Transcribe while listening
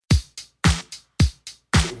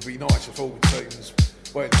would be nice if all teams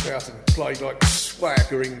went out and played like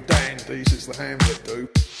swaggering dandies as the Hamlet do.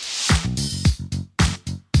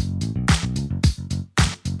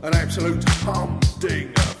 An absolute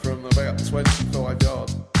humdinger from about 25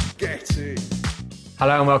 yards. Get it.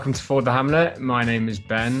 Hello and welcome to Forward the Hamlet. My name is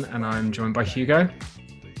Ben and I'm joined by Hugo.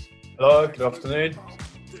 Hello, good afternoon.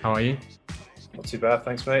 How are you? Not too bad,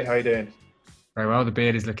 thanks mate. How are you doing? Very well. The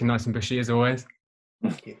beard is looking nice and bushy as always.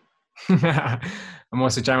 Thank you. I'm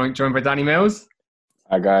also joined by Danny Mills.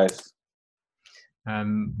 Hi guys.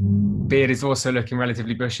 Beard is also looking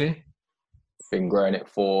relatively bushy. Been growing it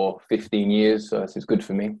for 15 years, so this is good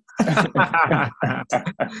for me.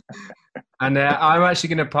 And I'm actually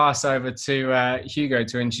going to pass over to Hugo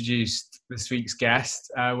to introduce this week's guest.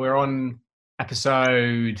 We're on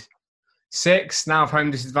episode 6 now of Home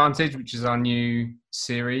Disadvantage, which is our new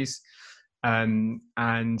series. And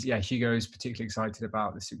yeah, Hugo is particularly excited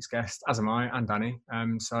about this week's guest, as am I, and Danny.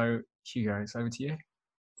 So Hugo, it's over to you.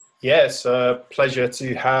 Yeah, it's a pleasure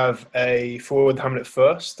to have a Forward Hamlet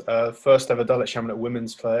first ever Dulwich Hamlet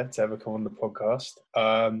women's player to ever come on the podcast.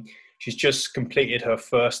 She's just completed her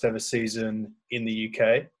first ever season in the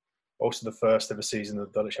UK, also the first ever season of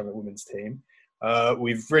the Dulwich Hamlet women's team.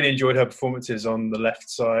 We've really enjoyed her performances on the left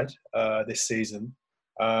side this season.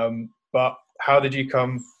 But how did you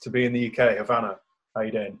come to be in the UK? Havana, how are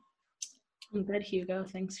you doing? I'm good, Hugo.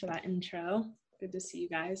 Thanks for that intro. Good to see you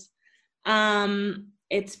guys.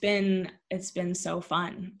 It's been so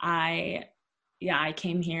fun. I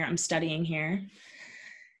came here, I'm studying here,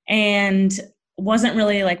 and wasn't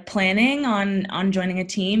really like planning on joining a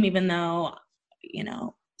team, even though,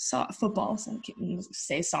 football, so I can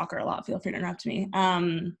say soccer a lot, feel free to interrupt me,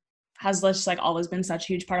 has just like always been such a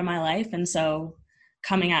huge part of my life. And so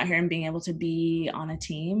coming out here and being able to be on a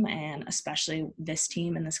team, and especially this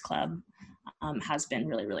team and this club, has been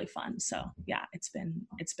really, really fun. So yeah, it's been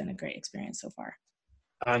a great experience so far.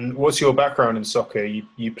 And what's your background in soccer?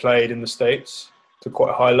 You played in the States to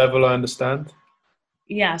quite a high level, I understand.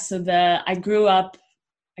 Yeah, so I grew up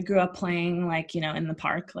playing in the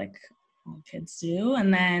park like all kids do,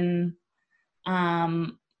 and then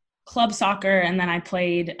club soccer, and then I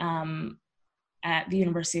played at the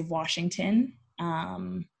University of Washington.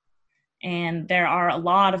 And there are a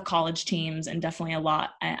lot of college teams, and definitely a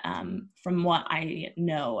lot from what I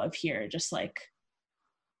know of here, just like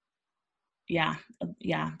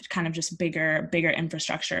kind of just bigger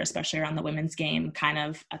infrastructure, especially around the women's game, kind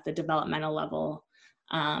of at the developmental level.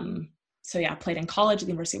 So yeah, played in college at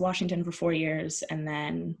the University of Washington for 4 years, and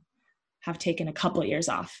then have taken a couple of years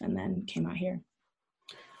off, and then came out here.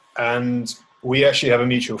 And we actually have a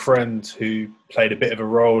mutual friend who played a bit of a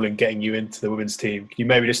role in getting you into the women's team. Can you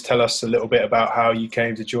maybe just tell us a little bit about how you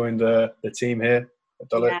came to join the team here at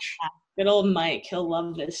Dulwich? Yeah, good old Mike. He'll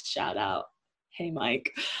love this shout out. Hey,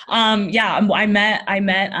 Mike. I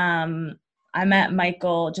met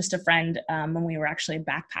Michael, just a friend, when we were actually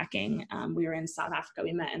backpacking. We were in South Africa.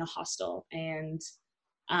 We met in a hostel, and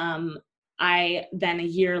I then a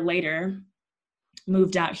year later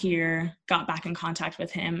moved out here, got back in contact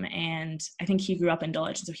with him, and I think he grew up in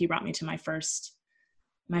Dulwich, so he brought me to my first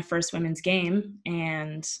women's game,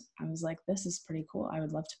 and I was like, this is pretty cool. I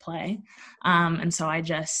would love to play. And so I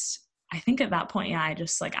think at that point, I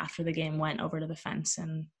just like after the game went over to the fence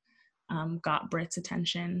and got Britt's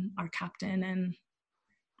attention, our captain, and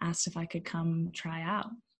asked if I could come try out.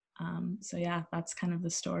 So yeah, that's kind of the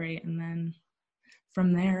story. And then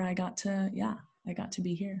from there I got to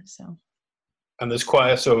be here. So. And there's quite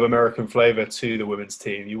a sort of American flavour to the women's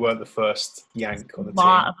team. You weren't the first Yank on the team. A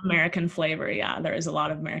lot of American flavour, yeah. There is a lot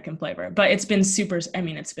of American flavour. But it's been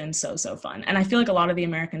it's been so fun. And I feel like a lot of the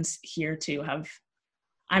Americans here too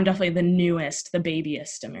I'm definitely the newest, the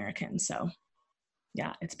babyest American. So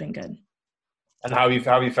yeah, it's been good. And how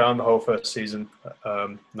have you found the whole first season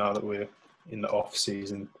now that we're in the off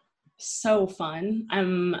season? So fun.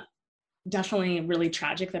 I'm definitely really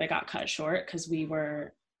tragic that it got cut short, because we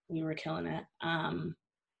were killing it.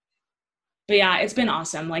 But yeah, it's been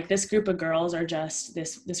awesome. Like this group of girls are just,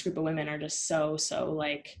 this group of women are just so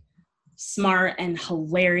like smart and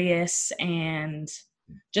hilarious, and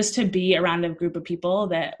just to be around a group of people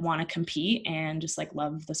that want to compete and just like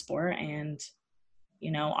love the sport, and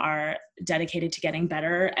are dedicated to getting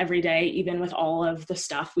better every day, even with all of the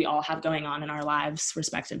stuff we all have going on in our lives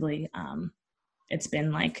respectively. It's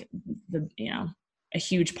been like a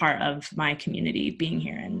huge part of my community being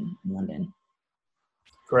here in London.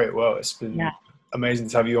 Great. Well, it's been amazing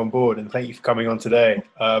to have you on board, and thank you for coming on today.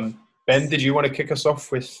 Ben, did you want to kick us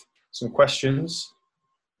off with some questions?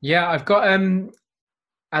 Yeah, I've got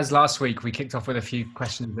as last week, we kicked off with a few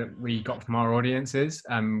questions that we got from our audiences,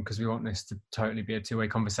 because we want this to totally be a two-way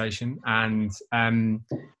conversation. And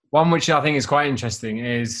one which I think is quite interesting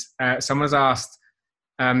is someone's asked,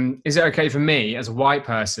 is it okay for me as a white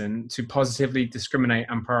person to positively discriminate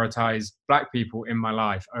and prioritize Black people in my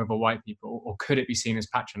life over white people, or could it be seen as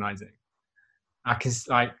patronizing? I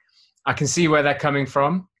can see where they're coming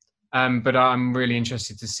from, but I'm really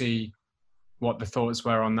interested to see what the thoughts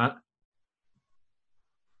were on that.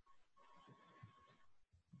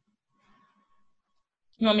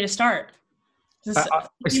 You want me to start?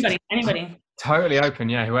 Anybody. Totally open,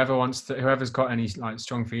 yeah. Whoever's got any like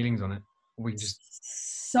strong feelings on it, we can just.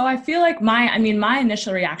 So I feel like my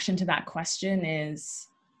initial reaction to that question is,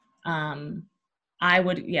 I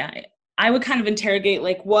would kind of interrogate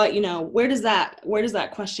like what, where does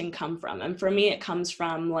that question come from? And for me, it comes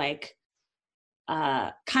from like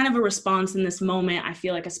kind of a response in this moment. I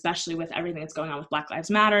feel like, especially with everything that's going on with Black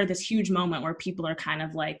Lives Matter, this huge moment where people are kind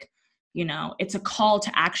of like, it's a call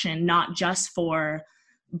to action, not just for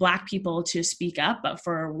Black people to speak up, but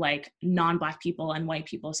for like non-Black people and white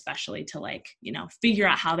people especially to like, figure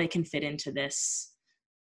out how they can fit into this,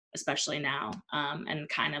 especially now, and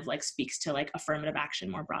kind of like speaks to like affirmative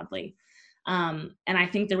action more broadly. And I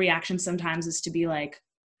think the reaction sometimes is to be like,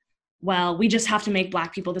 well, we just have to make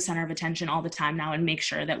Black people the center of attention all the time now and make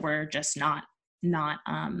sure that we're just not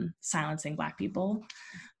silencing Black people.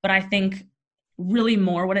 But I think really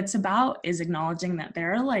more what it's about is acknowledging that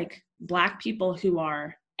there are like Black people who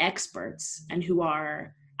are experts and who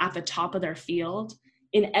are at the top of their field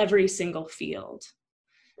in every single field.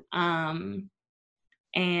 And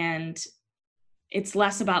it's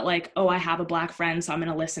less about like, oh, I have a Black friend, so I'm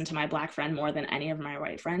going to listen to my Black friend more than any of my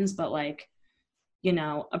white friends, but like,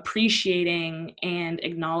 appreciating and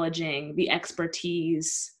acknowledging the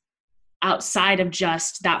expertise outside of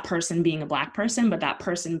just that person being a Black person, but that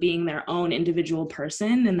person being their own individual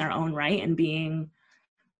person in their own right and being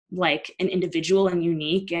like an individual and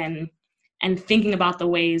unique, and thinking about the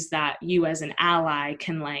ways that you as an ally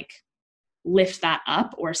can like lift that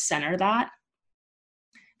up or center that.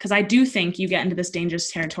 Because I do think you get into this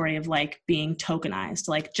dangerous territory of like being tokenized,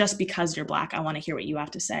 like just because you're Black, I want to hear what you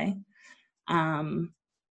have to say. So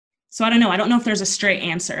I don't know. I don't know if there's a straight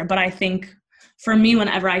answer, but I think for me,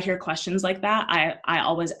 whenever I hear questions like that, I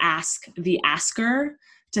always ask the asker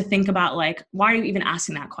to think about like, why are you even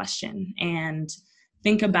asking that question? And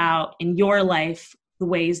think about in your life, the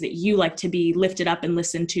ways that you like to be lifted up and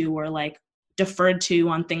listened to or like deferred to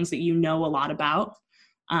on things that you know a lot about.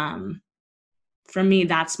 For me,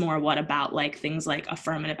 that's more what about like things like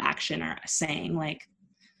affirmative action or saying like,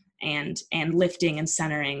 and lifting and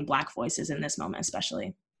centering Black voices in this moment,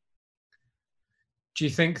 especially. Do you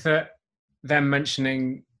think that them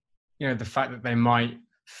mentioning, the fact that they might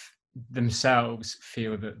themselves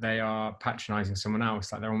feel that they are patronizing someone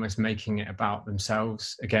else, like they're almost making it about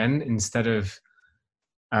themselves again, instead of,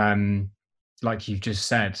 like you've just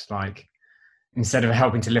said, like instead of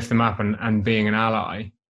helping to lift them up and being an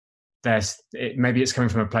ally, maybe it's coming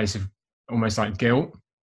from a place of almost like guilt,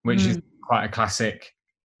 which is quite a classic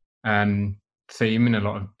theme in a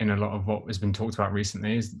lot of what has been talked about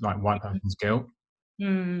recently, is like white person's guilt.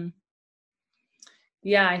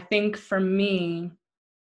 Yeah, I think for me,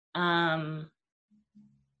 I'm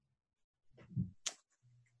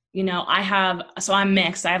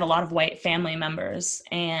mixed. I have a lot of white family members,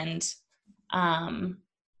 and I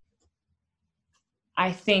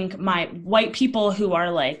think my white people who are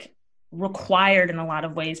like required in a lot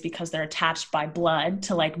of ways because they're attached by blood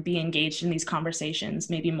to like be engaged in these conversations,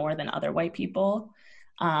 maybe more than other white people.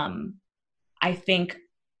 I think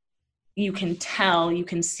you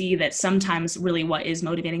can see that sometimes really what is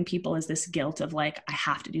motivating people is this guilt of like, I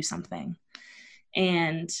have to do something.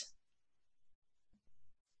 And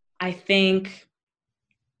I think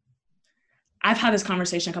I've had this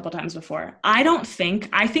conversation a couple of times before. I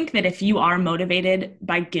think that if you are motivated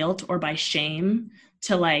by guilt or by shame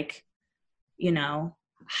to like,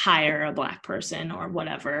 hire a Black person or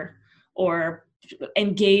whatever, or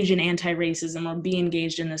engage in anti-racism or be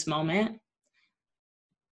engaged in this moment,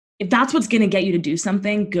 if that's what's going to get you to do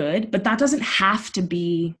something, good, but that doesn't have to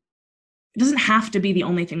be the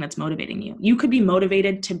only thing that's motivating you. You could be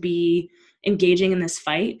motivated to be engaging in this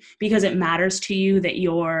fight because it matters to you that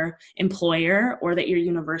your employer or that your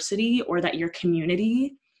university or that your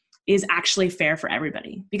community is actually fair for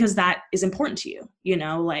everybody, because that is important to you.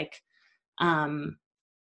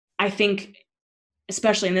 I think,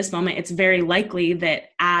 especially in this moment, it's very likely that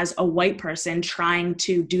as a white person trying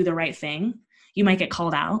to do the right thing, you might get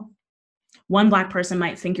called out. One Black person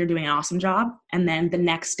might think you're doing an awesome job, and then the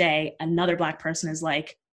next day, another Black person is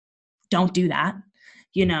like, don't do that.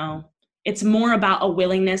 you know, it's more about a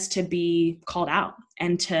willingness to be called out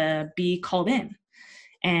and to be called in,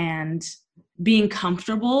 and being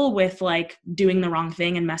comfortable with like doing the wrong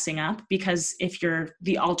thing and messing up, because if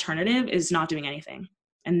the alternative is not doing anything,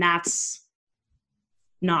 and that's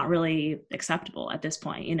not really acceptable at this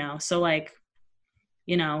point, you know? So like,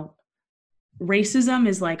 you know, racism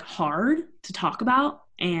is like hard to talk about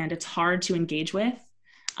and it's hard to engage with.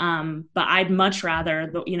 But I'd much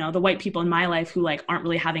rather the white people in my life who like aren't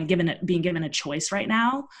really being given a choice right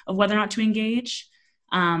now of whether or not to engage.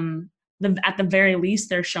 At the very least,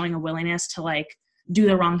 they're showing a willingness to like do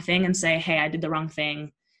the wrong thing and say, hey, I did the wrong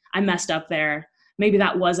thing. I messed up there. Maybe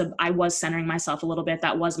I was centering myself a little bit.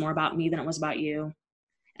 That was more about me than it was about you.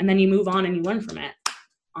 And then you move on and you learn from it,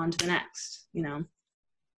 on to the next, you know?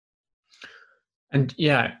 And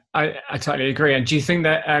yeah, I totally agree. And do you think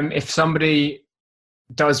that if somebody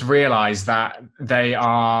does realize that they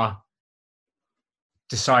are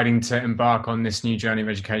deciding to embark on this new journey of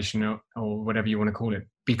education, or whatever you want to call it,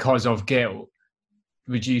 because of guilt,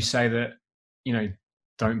 would you say that, you know,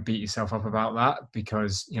 don't beat yourself up about that,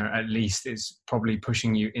 because, you know, at least it's probably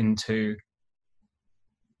pushing you into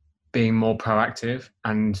being more proactive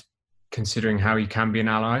and considering how you can be an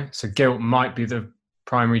ally? So guilt might be the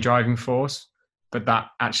primary driving force, but that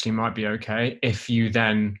actually might be okay if you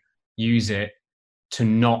then use it to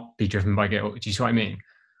not be driven by guilt. Do you see what I mean?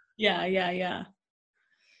 Yeah,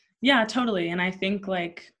 totally. And I think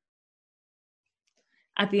like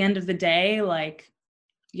at the end of the day, like,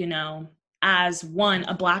 you know, as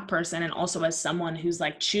a Black person, and also as someone who's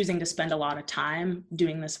like choosing to spend a lot of time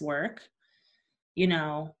doing this work, you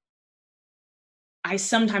know, I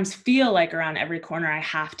sometimes feel like around every corner, I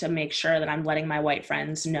have to make sure that I'm letting my white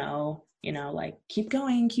friends know, you know, like, keep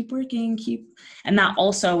going, keep working, and that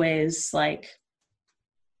also is like,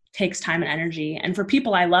 takes time and energy. And for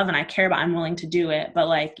people I love and I care about, I'm willing to do it. But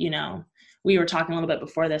like, you know, we were talking a little bit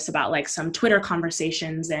before this about like some Twitter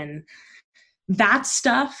conversations and that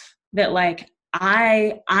stuff that like,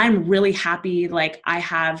 I'm really happy. Like I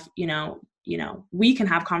have, you know, we can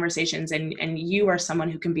have conversations and you are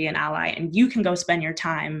someone who can be an ally and you can go spend your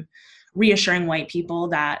time reassuring white people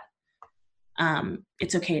that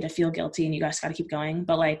it's okay to feel guilty and you guys got to keep going.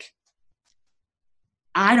 But like,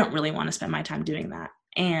 I don't really want to spend my time doing that.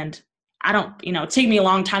 And I don't, you know, it take me a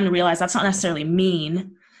long time to realize that's not necessarily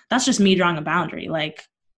mean. That's just me drawing a boundary. Like,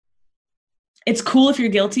 it's cool if you're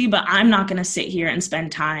guilty, but I'm not going to sit here and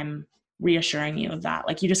spend time reassuring you of that.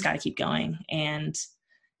 Like, you just got to keep going and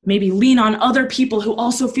maybe lean on other people who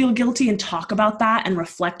also feel guilty and talk about that and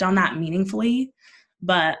reflect on that meaningfully.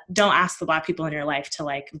 But don't ask the Black people in your life to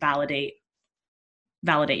like validate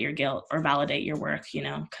your guilt or validate your work, you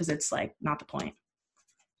know, because it's like not the point.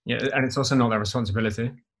 Yeah, and it's also not their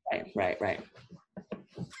responsibility. Right.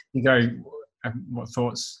 You go, what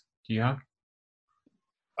thoughts do you have?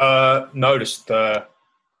 No, just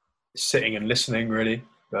sitting and listening, really.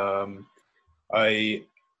 I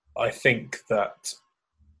think that,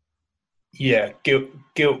 yeah,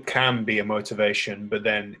 guilt can be a motivation, but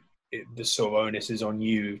then the sort of onus is on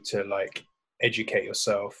you to like educate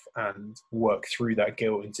yourself and work through that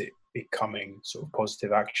guilt into becoming sort of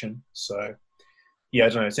positive action. So yeah, I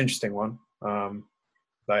don't know, it's an interesting one.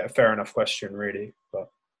 Like a fair enough question, really. But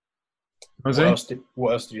what else did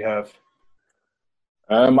you have?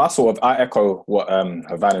 I echo what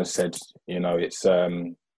Havana said. You know, it's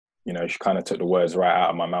you know, she kind of took the words right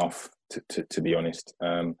out of my mouth. To be honest,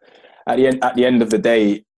 at the end of the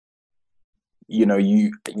day, you know,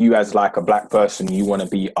 you as like a Black person, you want to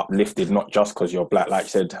be uplifted, not just because you're Black. Like you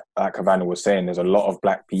said, like Havana was saying, there's a lot of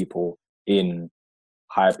Black people in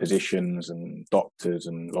higher positions and doctors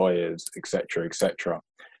and lawyers, etc.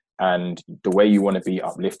 And the way you want to be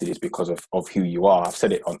uplifted is because of who you are. I've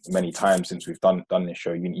said it many times since we've done this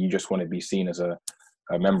show. You just want to be seen as a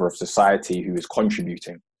member of society who is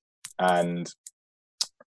contributing. And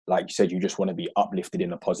like you said, you just want to be uplifted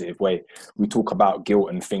in a positive way. We talk about guilt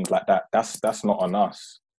and things like that. That's not on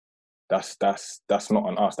us. That's not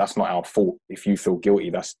on us. That's not our fault. If you feel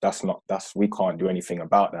guilty, we can't do anything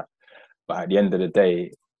about that. But at the end of the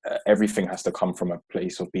day, everything has to come from a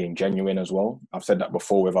place of being genuine as well. I've said that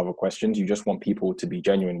before with other questions. You just want people to be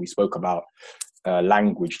genuine. We spoke about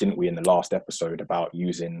language, didn't we, in the last episode, about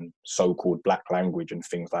using so-called Black language and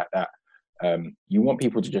things like that. You want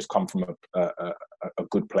people to just come from a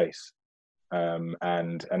good place.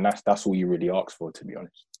 And that's all you really ask for, to be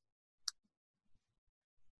honest.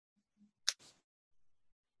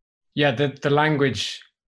 Yeah, the language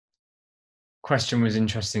question was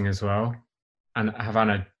interesting as well. And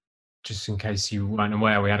Havana, just in case you weren't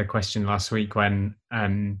aware, we had a question last week when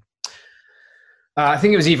I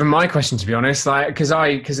think it was even my question, to be honest, like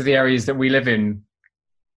because of the areas that we live in,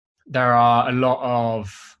 there are a lot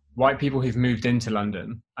of white people who've moved into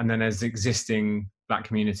London, and then there's existing black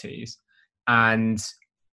communities, and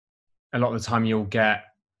a lot of the time you'll get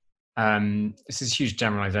this is a huge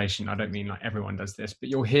generalization. I don't mean like everyone does this, but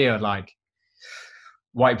you'll hear like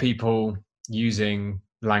white people using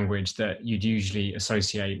language that you'd usually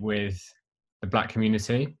associate with the black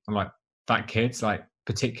community, and like black kids, like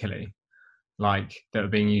particularly, like that are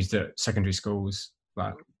being used at secondary schools,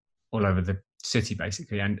 like all over the city,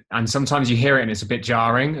 basically. And sometimes you hear it and it's a bit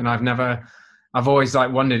jarring. And I've always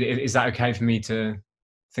like wondered, is that okay for me to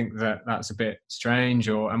think that that's a bit strange?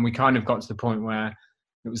 And we kind of got to the point where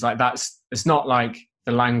it was like it's not like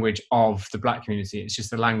the language of the black community, it's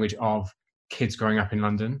just the language of kids growing up in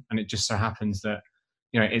London. And it just so happens that,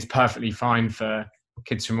 you know, it's perfectly fine for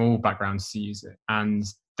kids from all backgrounds to use it. And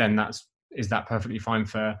then is that perfectly fine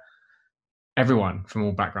for everyone from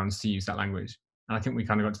all backgrounds to use that language? And I think we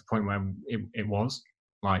kind of got to the point where it was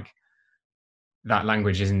like that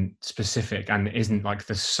language isn't specific and isn't like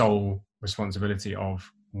the sole responsibility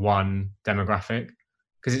of one demographic,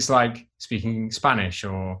 because it's like speaking Spanish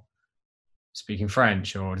or speaking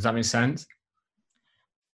French, or does that make sense?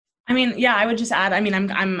 I mean, yeah, I would just add, I mean,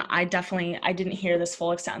 I didn't hear this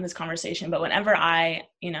full extent of this conversation, but whenever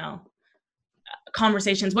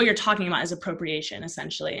conversations, what you're talking about is appropriation,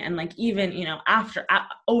 essentially. And like, even, you know,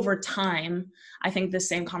 over time, I think the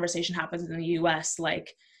same conversation happens in the US,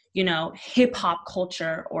 like, you know, hip hop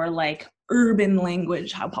culture, or like urban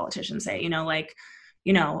language, how politicians say, you know, like,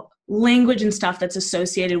 you know, language and stuff that's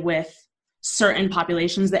associated with certain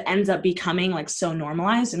populations that ends up becoming like so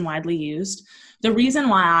normalized and widely used. The reason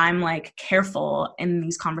why I'm like careful in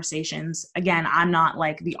these conversations, again, I'm not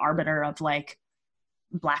like the arbiter of like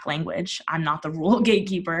Black language. I'm not the rule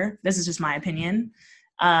gatekeeper. This is just my opinion.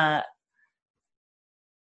 That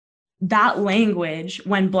language,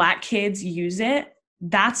 when Black kids use it,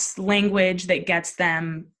 that's language that gets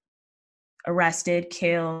them arrested,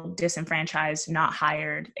 killed, disenfranchised, not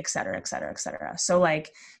hired, et cetera, et cetera, et cetera. So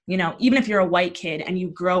like, you know, even if you're a white kid and you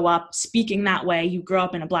grow up speaking that way, you grow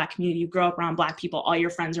up in a Black community, you grow up around Black people, all your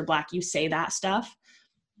friends are Black, you say that stuff.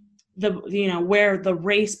 You know, where the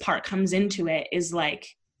race part comes into it is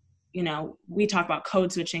like, you know, we talk about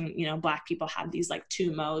code switching, you know, Black people have these like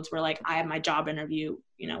two modes where like, I have my job interview,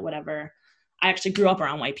 you know, whatever. I actually grew up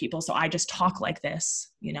around white people, so I just talk like this,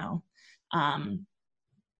 you know.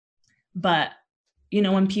 But, you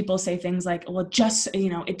know, when people say things like, well, just, you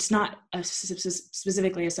know, it's not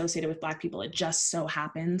specifically associated with Black people, it just so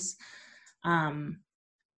happens. The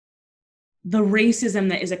racism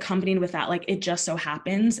that is accompanied with that, like, it just so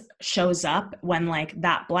happens, shows up when like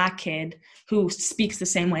that Black kid who speaks the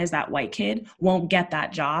same way as that white kid won't get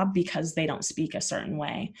that job because they don't speak a certain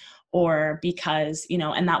way, or because, you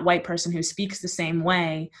know, and that white person who speaks the same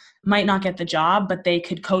way might not get the job, but they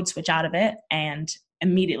could code switch out of it and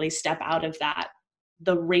immediately step out of that,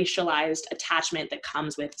 the racialized attachment that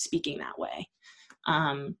comes with speaking that way.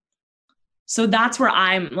 So that's where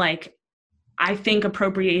I'm like, I think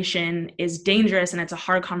appropriation is dangerous, and it's a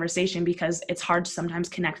hard conversation because it's hard to sometimes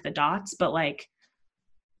connect the dots, but like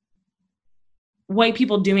white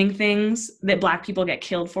people doing things that Black people get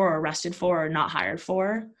killed for or arrested for or not hired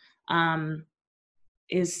for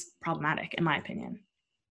is problematic, in my opinion.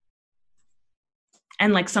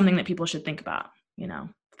 And like something that people should think about, you know,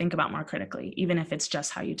 think about more critically, even if it's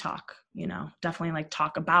just how you talk, you know, definitely like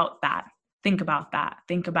talk about that. Think about that.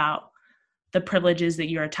 Think about the privileges that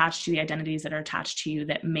you're attached to, the identities that are attached to you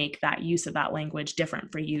that make that use of that language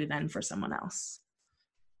different for you than for someone else.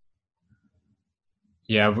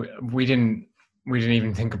 Yeah, we didn't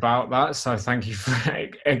even think about that. So thank you for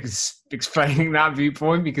explaining that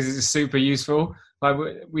viewpoint, because it's super useful. Like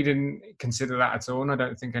we didn't consider that at all. And I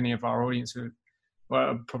don't think any of our audience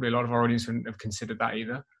probably a lot of our audience wouldn't have considered that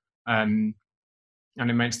either. And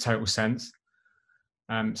it makes total sense.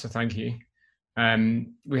 So thank you.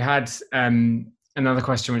 We had another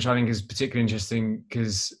question, which I think is particularly interesting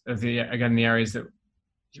because of the areas that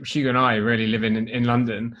Hugo and I really live in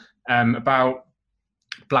London, about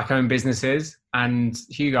Black-owned businesses. And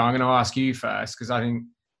Hugo, I'm going to ask you first, because I think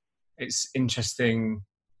it's interesting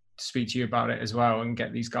to speak to you about it as well and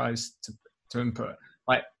get these guys to input.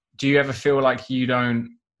 Like, do you ever feel like you won't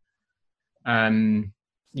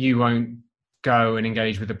go and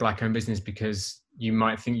engage with a Black-owned business because you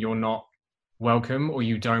might think you're not welcome, or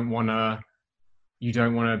you don't want to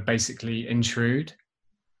basically intrude?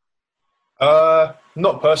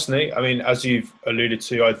 Not personally. I mean, as you've alluded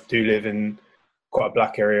to, I do live in quite a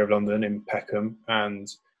Black area of London, in Peckham, and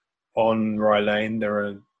on Rye Lane there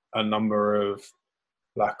are a number of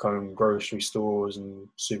black-owned grocery stores and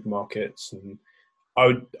supermarkets, and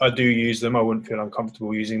I do use them. I wouldn't feel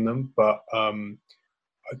uncomfortable using them, but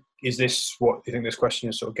is this what you think this question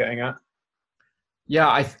is sort of getting at?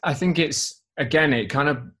 Yeah, I think it's, again, it kind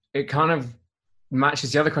of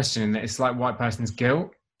matches the other question in that it's like white person's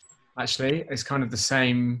guilt. Actually, it's kind of the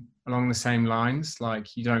same, along the same lines.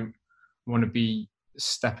 Like, you don't want to be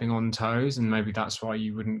stepping on toes, and maybe that's why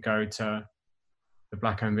you wouldn't go to the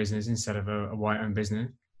black-owned business instead of a white-owned business.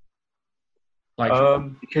 Like,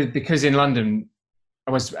 because in London,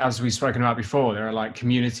 as we've spoken about before, there are like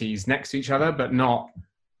communities next to each other but not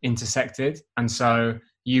intersected, and so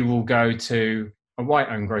you will go to a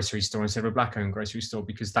white-owned grocery store instead of a black-owned grocery store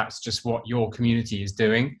because that's just what your community is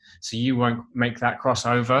doing. So you won't make that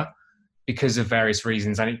crossover because of various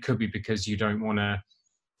reasons, and it could be because you don't want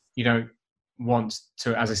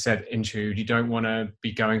to, as I said, intrude. You don't want to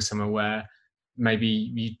be going somewhere where maybe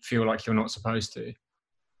you feel like you're not supposed to.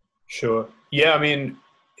 Sure. Yeah, I mean,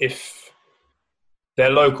 if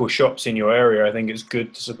they're local shops in your area, I think it's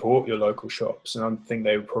good to support your local shops, and I think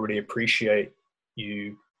they would probably appreciate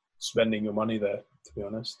you spending your money there, to be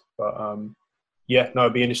honest. But yeah, no,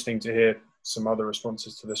 it'd be interesting to hear some other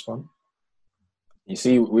responses to this one. You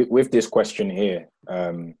see, with this question here,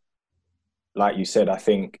 like you said, I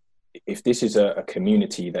think if this is a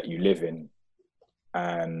community that you live in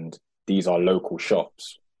and these are local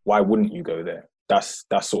shops, why wouldn't you go there? That's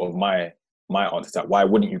sort of my answer to that. Why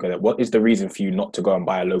wouldn't you go there? What is the reason for you not to go and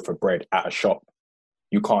buy a loaf of bread at a shop?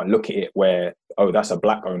 You can't look at it where, oh, that's a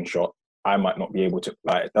black-owned shop. I might not be able to.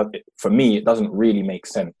 Like, for me, it doesn't really make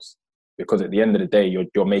sense, because at the end of the day,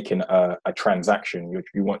 you're making a transaction.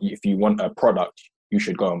 If you want a product, you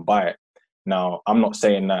should go and buy it. Now, I'm not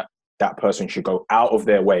saying that person should go out of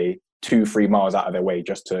their way, 2-3 miles out of their way,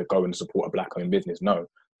 just to go and support a black-owned business. No.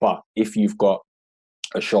 But if you've got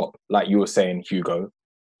a shop, like you were saying, Hugo,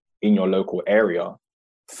 in your local area,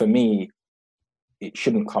 for me, it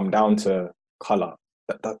shouldn't come down to colour.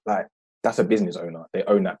 That's a business owner. They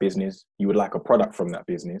own that business. You would like a product from that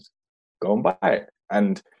business, go and buy it.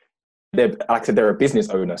 And like I said, they're a business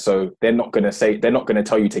owner, so they're not going to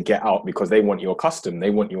tell you to get out because they want your custom. They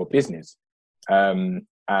want your business. And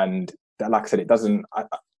that, like I said, it doesn't.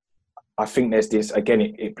 I think there's this, again,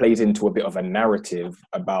 it plays into a bit of a narrative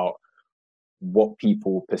about what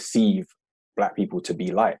people perceive black people to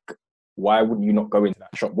be like. Why would you not go into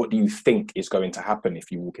that shop? What do you think is going to happen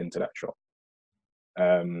if you walk into that shop?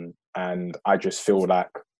 And I just feel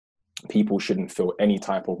like people shouldn't feel any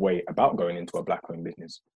type of way about going into a black-owned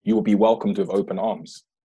business. You will be welcomed with open arms,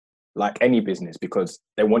 like any business, because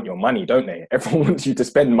they want your money, don't they? Everyone wants you to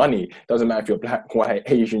spend money. Doesn't matter if you're black, white,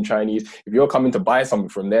 Asian, Chinese. If you're coming to buy something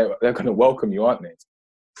from there, they're going to welcome you, aren't they?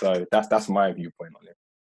 So that's my viewpoint on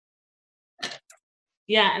it.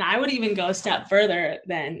 Yeah, and I would even go a step further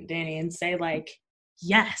than Danny and say, like,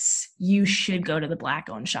 yes, you should go to the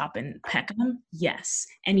black-owned shop in Peckham. Yes,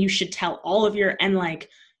 and you should tell all of your, and like,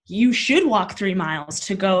 you should walk 3 miles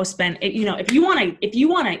to go spend, you know, if you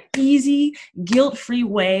want an easy, guilt-free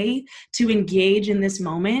way to engage in this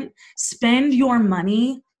moment, spend your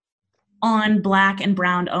money on black and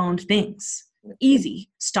brown owned things. Easy.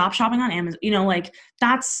 Stop shopping on Amazon. You know, like,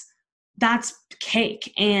 that's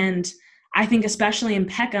cake. And I think especially in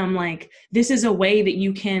Peckham, like, this is a way that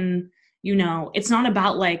you can, you know, it's not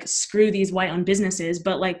about like screw these white owned businesses,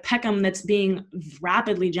 but like Peckham that's being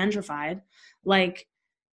rapidly gentrified, like,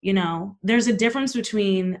 you know, there's a difference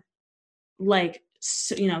between like,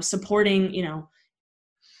 you know, supporting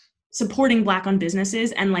black owned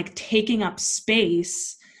businesses and like taking up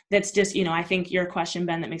space. That's just, you know, I think your question,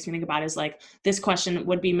 Ben, that makes me think about is like, this question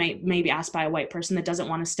would be maybe asked by a white person that doesn't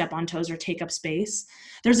want to step on toes or take up space.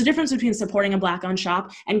 There's a difference between supporting a black owned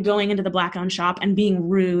shop and going into the black owned shop and being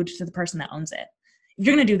rude to the person that owns it. If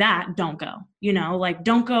you're going to do that, don't go, you know, like,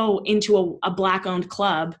 don't go into a black owned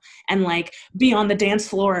club and like be on the dance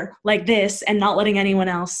floor like this and not letting anyone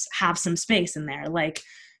else have some space in there. Like,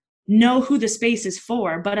 know who the space is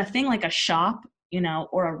for. But a thing like a shop, you know,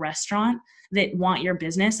 or a restaurant that want your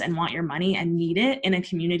business and want your money and need it in a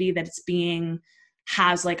community that's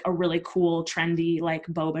has like a really cool, trendy, like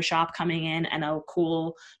boba shop coming in and a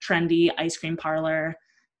cool, trendy ice cream parlor,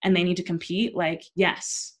 and they need to compete. Like,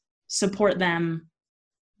 yes, support them.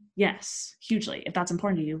 Yes, hugely. If that's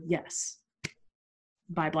important to you, yes.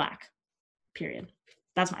 Buy black, period.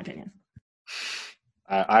 That's my opinion.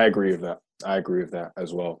 I agree with that. I agree with that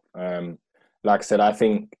as well. Like I said, I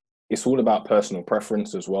think it's all about personal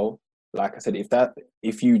preference as well. Like I said,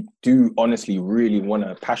 if you do honestly really want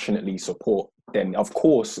to passionately support, then of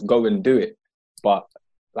course go and do it. But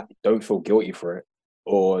like, don't feel guilty for it,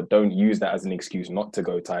 or don't use that as an excuse not to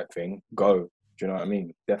go type thing. Go. Do you know what I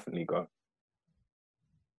mean? Definitely go.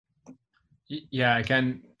 Yeah,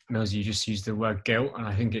 again, Mills, you just used the word guilt, and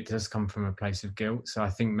I think it does come from a place of guilt. So I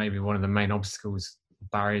think maybe one of the main obstacles,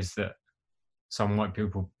 barriers that some white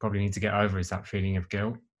people probably need to get over is that feeling of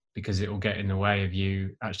guilt, because it will get in the way of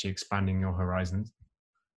you actually expanding your horizons,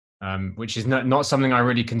 which is not something I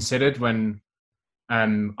really considered when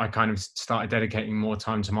I kind of started dedicating more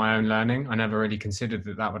time to my own learning. I never really considered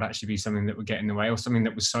that would actually be something that would get in the way, or something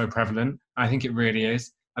that was so prevalent. I think it really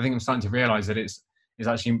is. I think I'm starting to realize that it's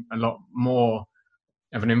actually a lot more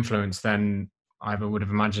of an influence than I ever would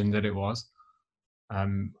have imagined that it was.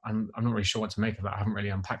 I'm not really sure what to make of that. I haven't really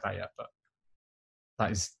unpacked that yet, but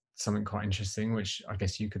that is something quite interesting, which I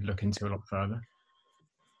guess you could look into a lot further.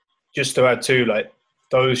 Just to add too, like,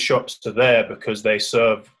 those shops are there because they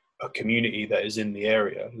serve a community that is in the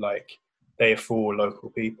area. Like, they are for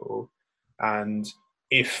local people, and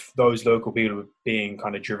if those local people are being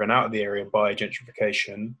kind of driven out of the area by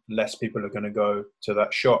gentrification, less people are going to go to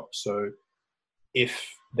that shop. So if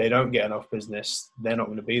they don't get enough business, they're not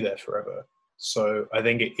going to be there forever. So I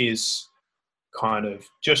think it is kind of,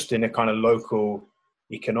 just in a kind of local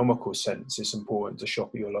economical sense, it's important to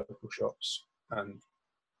shop at your local shops and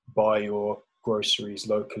buy your groceries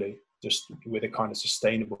locally, just with a kind of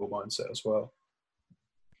sustainable mindset as well.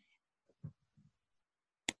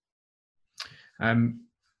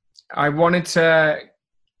 I wanted to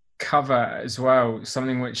cover as well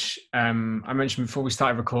something which I mentioned before we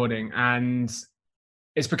started recording, and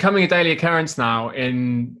it's becoming a daily occurrence now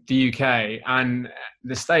in the UK and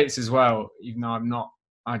the States as well, even though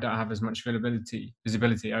I don't have as much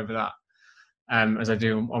visibility over that as I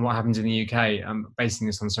do on what happens in the UK. I'm basing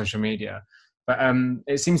this on social media. But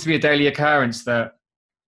it seems to be a daily occurrence that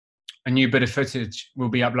a new bit of footage will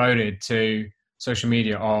be uploaded to social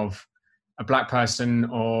media of a black person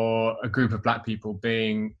or a group of black people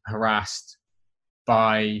being harassed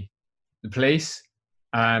by the police.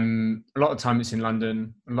 A lot of the time it's in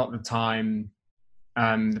London. A lot of the time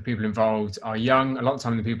the people involved are young. A lot of the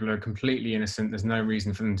time the people are completely innocent. There's no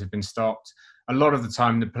reason for them to have been stopped. A lot of the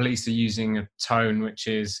time the police are using a tone which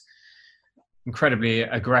is incredibly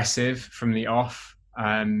aggressive from the off.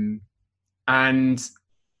 And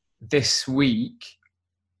this week,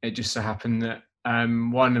 it just so happened that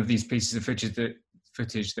one of these pieces of footage that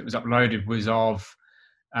was uploaded was of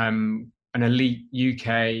an elite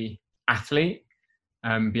UK athlete,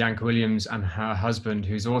 Bianca Williams, and her husband,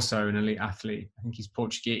 who's also an elite athlete. I think he's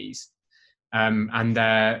Portuguese, and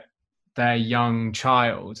their young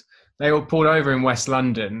child. They were pulled over in West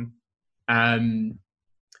London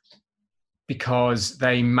because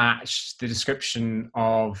they matched the description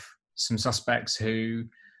of some suspects who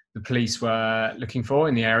the police were looking for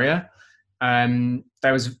in the area.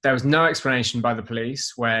 There was no explanation by the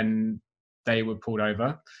police when they were pulled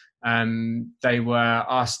over. They were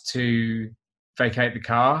asked to vacate the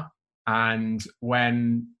car, and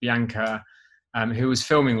when Bianca, who was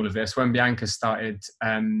filming all of this, when Bianca started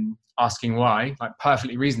asking why, like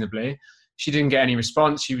perfectly reasonably, she didn't get any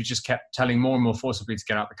response. She was just kept telling more and more forcibly to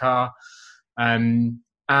get out the car. And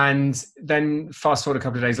then fast forward a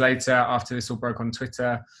couple of days later, after this all broke on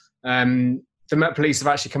Twitter, the Met Police have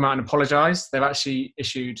actually come out and apologised. They've actually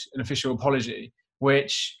issued an official apology,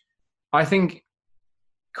 which I think,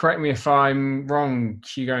 correct me if I'm wrong,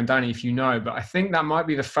 Hugo and Danny, if you know, but I think that might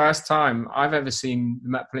be the first time I've ever seen the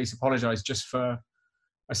Met Police apologise and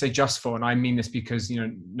I mean this because,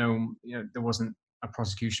 there wasn't a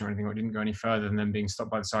prosecution or anything, or it didn't go any further than them being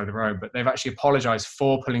stopped by the side of the road, but they've actually apologised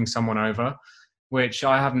for pulling someone over, which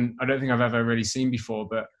I don't think I've ever really seen before.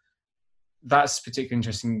 But that's particularly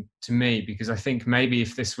interesting to me because I think maybe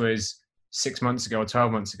if this was 6 months ago or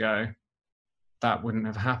 12 months ago, that wouldn't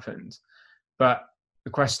have happened. But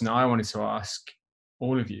the question that I wanted to ask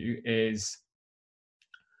all of you is,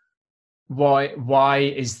 why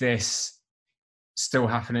is this still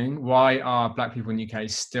happening? Why are black people in the UK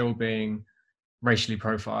still being racially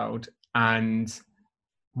profiled, and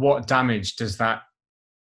what damage does that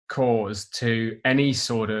cause to any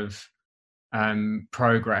sort of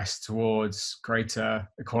progress towards greater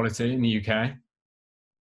equality in the UK?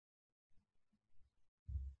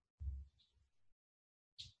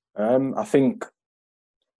 I think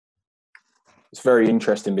it's very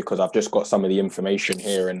interesting because I've just got some of the information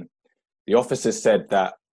here, and the officers said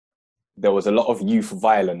that there was a lot of youth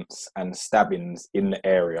violence and stabbings in the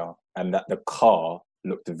area, and that the car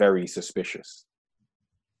looked very suspicious.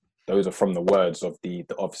 Those are from the words of the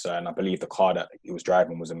officer, and I believe the car that he was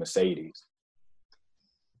driving was a Mercedes.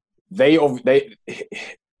 They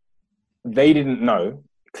didn't know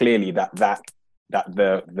clearly that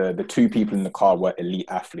the two people in the car were elite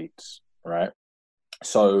athletes, right?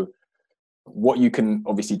 So what you can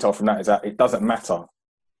obviously tell from that is that it doesn't matter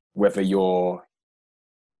whether you're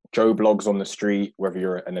Joe Blogs on the street, whether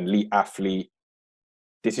you're an elite athlete.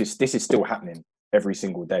 This is still happening every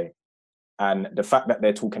single day. And the fact that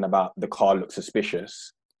they're talking about the car looks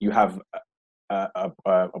suspicious, you have a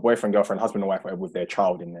boyfriend, girlfriend, husband and wife with their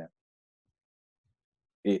child in there.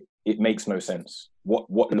 It makes no sense. What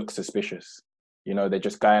looks suspicious? You know, they're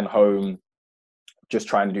just going home, just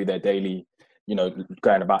trying to do their daily, you know,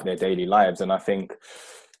 going about their daily lives. And I think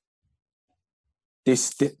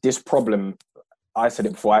this problem, I said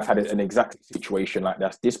it before, I've had an exact situation like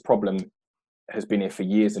that. This problem has been here for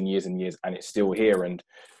years and years and years, and it's still here. And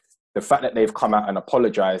the fact that they've come out and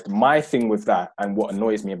apologized, my thing with that, and what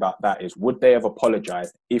annoys me about that, is would they have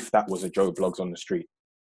apologized if that was a Joe Blogs on the street?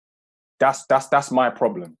 That's my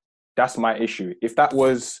problem. That's my issue. If that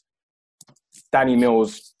was Danny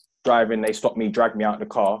Mills driving, they stopped me, dragged me out of the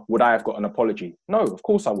car, would I have got an apology? No, of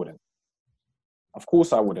course I wouldn't. Of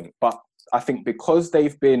course I wouldn't. But I think because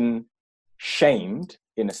they've been shamed,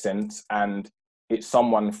 in a sense, and it's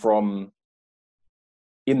someone from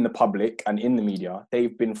in the public and in the media,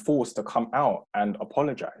 they've been forced to come out and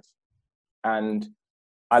apologize. And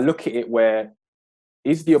I look at it where,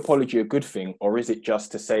 is the apology a good thing, or is it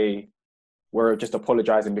just to say we're just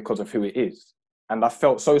apologizing because of who it is? And I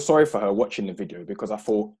felt so sorry for her watching the video, because I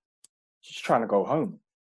thought, she's trying to go home.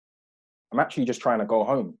 I'm actually just trying to go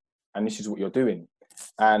home, and this is what you're doing.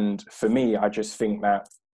 And for me, I just think that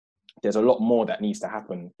there's a lot more that needs to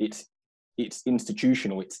happen. It's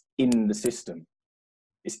institutional. It's in the system.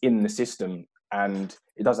 It's in the system. And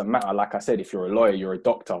it doesn't matter. Like I said, if you're a lawyer, you're a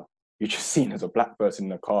doctor, you're just seen as a black person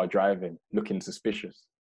in a car driving, looking suspicious.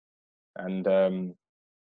 And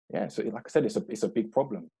yeah, so like I said, it's a big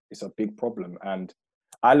problem. It's a big problem. And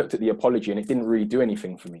I looked at the apology and it didn't really do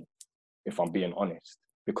anything for me, if I'm being honest,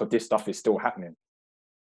 because this stuff is still happening.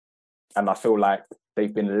 And I feel like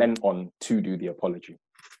they've been lent on to do the apology.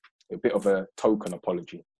 A bit of a token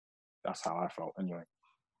apology. That's how I felt anyway.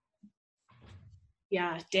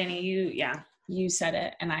 Yeah, Danny, you said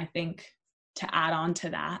it. And I think to add on to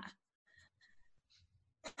that,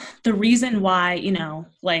 the reason why, you know,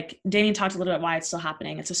 like Danny talked a little bit why it's still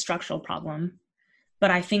happening. It's a structural problem.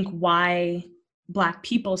 But I think why Black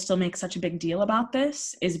people still make such a big deal about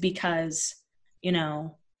this is because, you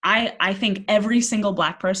know, I think every single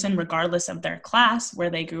Black person, regardless of their class, where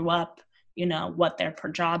they grew up, you know, what their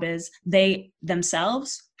job is, they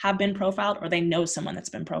themselves have been profiled or they know someone that's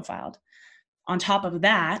been profiled. On top of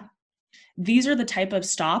that, these are the type of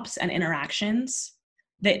stops and interactions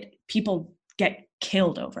that people get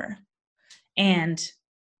killed over. And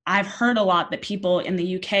I've heard a lot that people in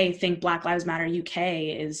the UK think Black Lives Matter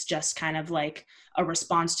UK is just kind of like a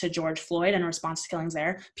response to George Floyd and a response to killings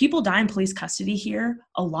there. People die in police custody here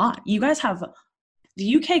a lot. You guys have,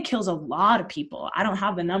 the UK kills a lot of people. I don't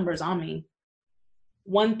have the numbers on me.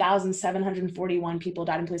 1,741 people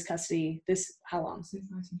died in police custody. How long?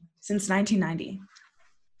 Since 1990.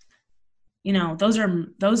 You know,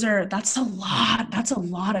 that's a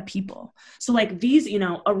lot of people. So like these, you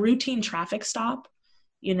know, a routine traffic stop,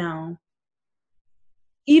 you know,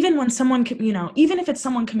 even when someone, you know, even if it's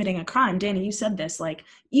someone committing a crime, Danny, you said this, like,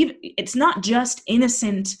 even it's not just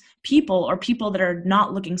innocent people or people that are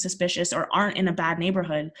not looking suspicious or aren't in a bad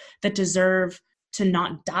neighborhood that deserve to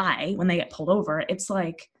not die when they get pulled over. It's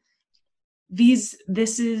like this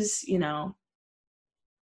is, you know,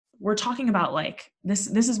 we're talking about like, this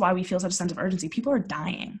is why we feel such a sense of urgency. People are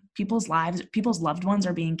dying. People's loved ones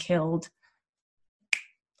are being killed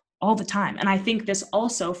all the time. And I think this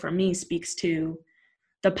also, for me, speaks to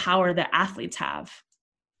the power that athletes have.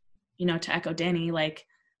 You know, to echo Danny, like,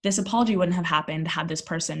 this apology wouldn't have happened had this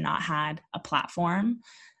person not had a platform.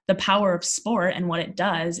 The power of sport and what it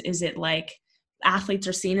does is it, like, athletes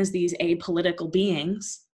are seen as these apolitical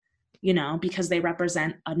beings, you know, because they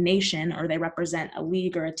represent a nation or they represent a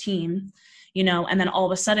league or a team, you know, and then all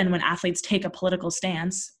of a sudden when athletes take a political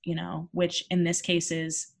stance, you know, which in this case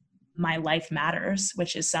is my life matters,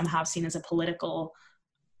 which is somehow seen as a political,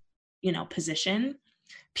 you know, position,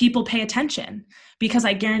 people pay attention, because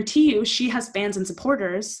I guarantee you she has fans and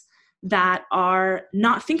supporters that are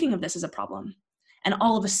not thinking of this as a problem. And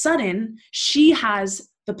all of a sudden she has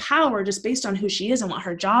the power, just based on who she is and what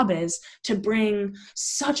her job is, to bring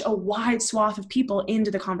such a wide swath of people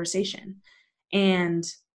into the conversation. And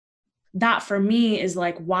that for me is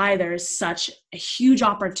like why there's such a huge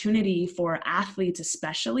opportunity for athletes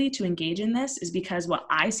especially to engage in this, is because what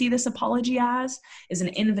I see this apology as is an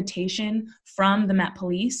invitation from the Met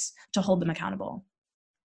Police to hold them accountable.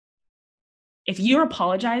 If you're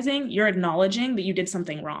apologizing, you're acknowledging that you did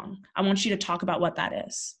something wrong. I want you to talk about what that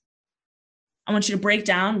is. I want you to break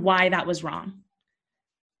down why that was wrong.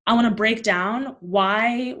 I want to break down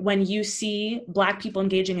why, when you see Black people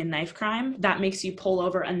engaging in knife crime, that makes you pull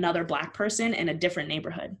over another Black person in a different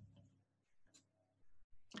neighborhood.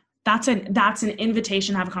 That's an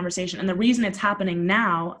invitation to have a conversation. And the reason it's happening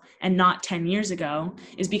now and not 10 years ago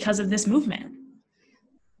is because of this movement.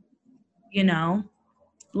 You know,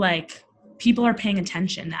 like, people are paying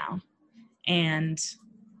attention now. And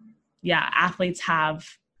yeah, athletes have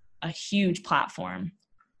a huge platform.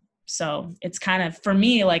 So it's kind of, for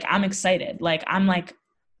me, like, I'm excited. Like, I'm like,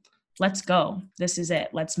 let's go. This is it.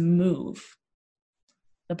 Let's move.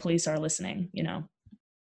 The police are listening, you know.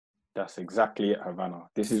 That's exactly it, Havana.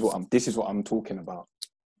 This is what I'm talking about.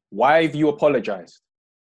 Why have you apologized?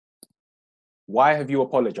 Why have you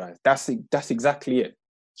apologized? That's exactly it.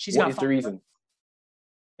 What is the reason?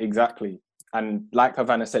 Exactly. And like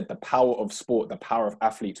Havana said, the power of sport, the power of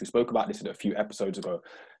athletes. We spoke about this a few episodes ago.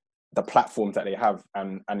 The platforms that they have,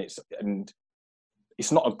 and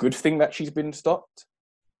it's not a good thing that she's been stopped,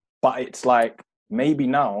 but it's like, maybe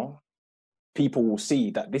now people will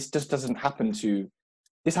see that this just doesn't happen to.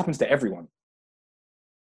 This happens to everyone.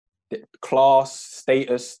 The class,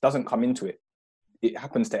 status doesn't come into it. It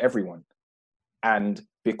happens to everyone. And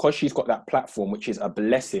because she's got that platform, which is a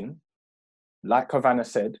blessing, like Havana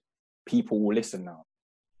said, people will listen now.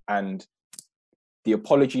 And the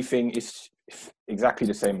apology thing is exactly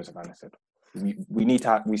the same as Havana said.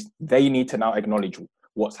 They need to now acknowledge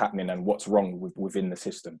what's happening and what's wrong within the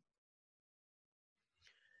system.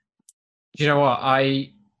 Do you know what?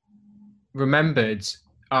 I remembered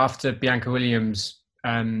after Bianca Williams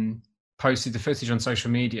posted the footage on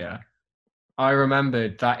social media, I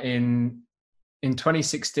remembered that in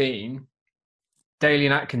 2016,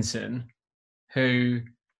 Dalian Atkinson, who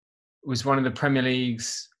was one of the Premier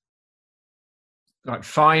League's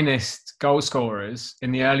finest goal scorers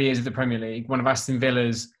in the early years of the Premier League, one of Aston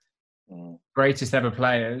Villa's greatest ever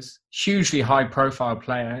players, hugely high profile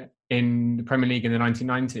player in the Premier League in the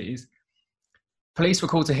 1990s. Police were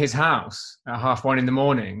called to his house at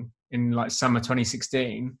 1:30 in summer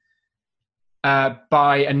 2016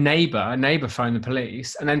 by a neighbour. A neighbour phoned the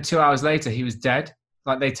police, and then 2 hours later he was dead.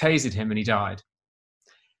 Like, they tasered him and he died.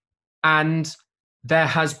 And there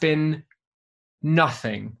has been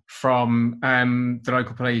nothing from the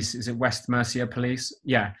local police. Is it West Mercia Police?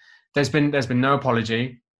 Yeah. There's been no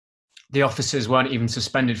apology. The officers weren't even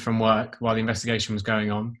suspended from work while the investigation was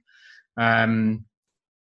going on.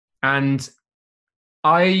 And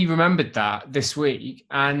I remembered that this week,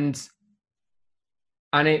 and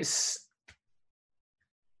it's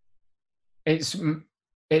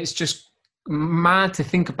just mad to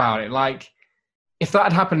think about it. Like, if that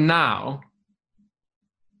had happened now,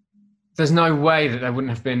 there's no way that there wouldn't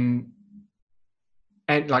have been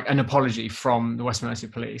an apology from the West Mercia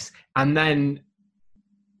Police. And then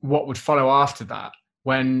what would follow after that,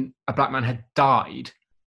 when a Black man had died,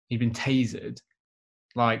 he'd been tasered,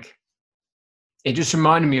 it just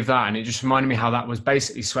reminded me of that, and it just reminded me how that was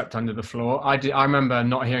basically swept under the floor. I remember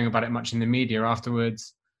not hearing about it much in the media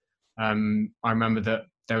afterwards. I remember that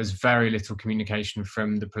there was very little communication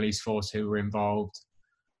from the police force who were involved.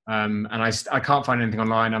 And I can't find anything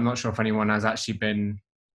online. I'm not sure if anyone has actually been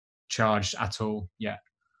charged at all yet.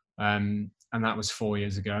 And that was 4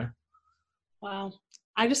 years ago. Wow.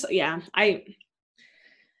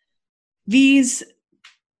 This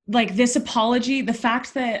apology, the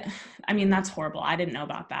fact that, that's horrible. I didn't know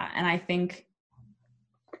about that. And I think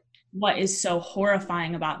what is so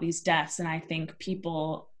horrifying about these deaths, and I think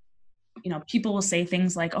people will say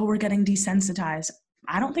things like, oh, we're getting desensitized.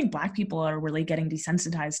 I don't think Black people are really getting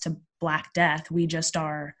desensitized to Black death. We just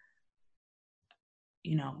are,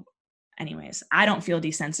 anyways, I don't feel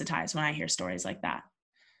desensitized when I hear stories like that.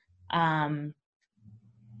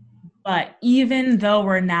 But even though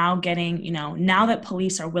we're now getting, now that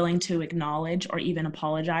police are willing to acknowledge or even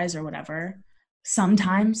apologize or whatever,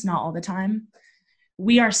 sometimes, not all the time,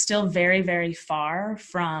 we are still very, very far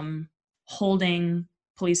from holding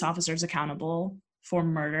police officers accountable for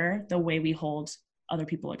murder the way we hold other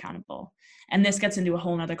people accountable. And this gets into a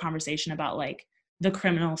whole nother conversation about the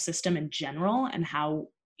criminal system in general, and how,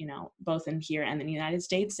 both in here and in the United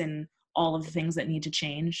States, and all of the things that need to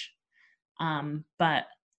change. But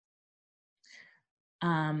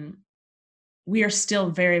we are still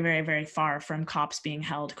very, very, very far from cops being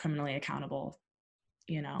held criminally accountable,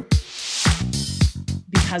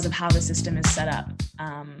 because of how the system is set up.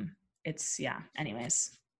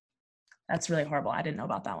 Anyways, that's really horrible. I didn't know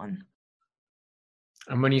about that one.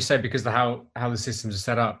 And when you say because of how the systems are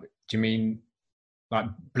set up, do you mean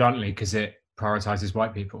bluntly because it prioritizes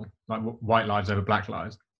white people, white lives over Black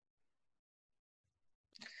lives?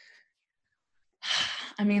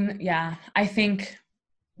 I mean, yeah, I think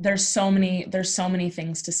there's so many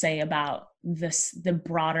things to say about this, the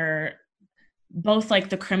broader, both like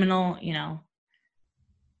the criminal, you know,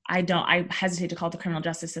 I hesitate to call it the criminal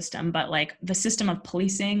justice system, but like the system of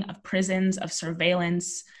policing, of prisons, of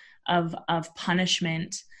surveillance, of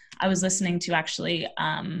punishment. I was listening to actually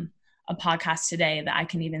a podcast today that I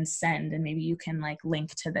can even send, and maybe you can like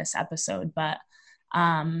link to this episode, but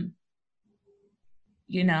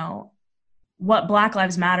you know, what Black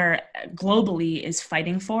Lives Matter globally is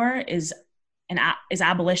fighting for is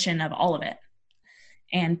abolition of all of it.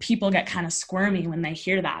 And people get kind of squirmy when they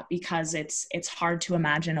hear that, because it's hard to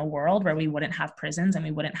imagine a world where we wouldn't have prisons and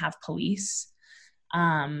we wouldn't have police.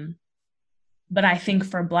 But I think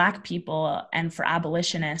for Black people and for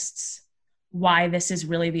abolitionists, why this is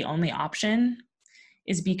really the only option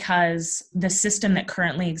is because the system that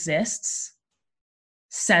currently exists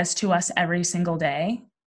says to us every single day,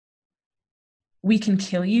 we can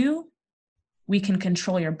kill you, we can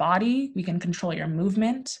control your body, we can control your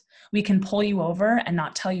movement, we can pull you over and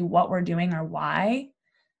not tell you what we're doing or why,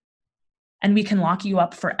 and we can lock you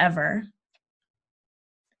up forever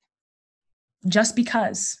just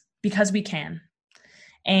because we can.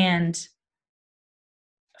 And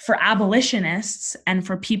for abolitionists and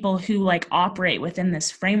for people who like operate within this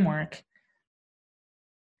framework,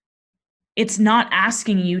 it's not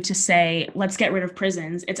asking you to say, let's get rid of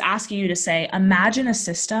prisons. It's asking you to say, imagine a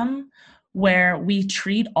system where we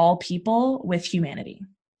treat all people with humanity.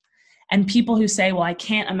 And people who say, well, I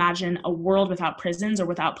can't imagine a world without prisons or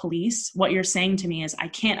without police, what you're saying to me is, I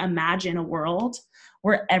can't imagine a world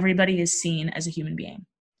where everybody is seen as a human being.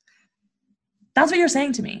 That's what you're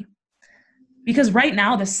saying to me. Because right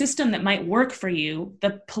now, the system that might work for you,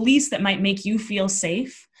 the police that might make you feel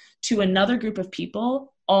safe, to another group of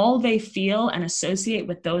people, all they feel and associate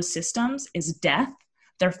with those systems is death,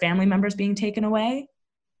 their family members being taken away,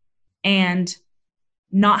 and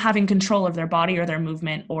not having control of their body or their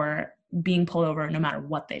movement, or being pulled over no matter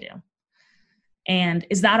what they do. And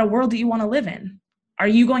is that a world that you want to live in? Are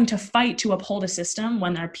you going to fight to uphold a system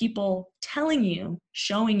when there are people telling you,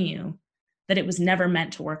 showing you that it was never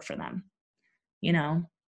meant to work for them? You know?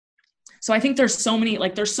 So I think there's so many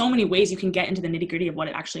ways you can get into the nitty-gritty of what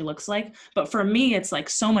it actually looks like. But for me, it's like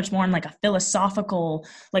so much more on like a philosophical,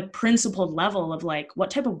 like principled level of like,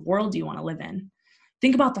 what type of world do you want to live in?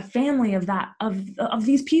 Think about the family of that, of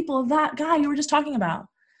these people, of that guy you were just talking about.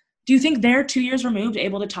 Do you think they're 2 years removed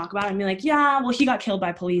able to talk about it and be like, yeah, well, he got killed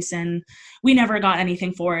by police and we never got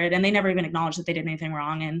anything for it, and they never even acknowledged that they did anything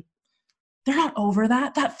wrong? And they're not over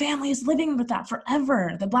that. That family is living with that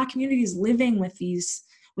forever. The Black community is living with these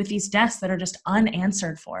deaths that are just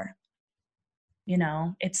unanswered for. You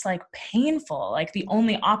know, it's like painful. Like the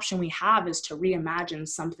only option we have is to reimagine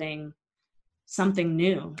something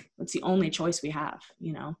new. It's the only choice we have,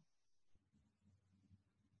 you know?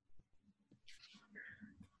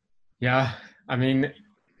 Yeah, I mean,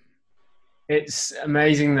 it's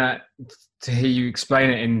amazing that to hear you explain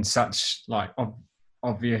it in such like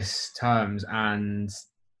obvious terms, and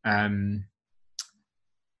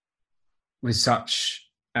with such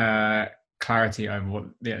clarity over what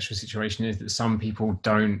the actual situation is, that some people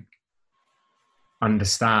don't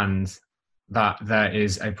understand that there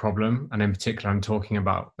is a problem. And in particular, I'm talking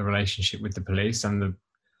about the relationship with the police and the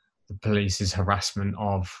police's harassment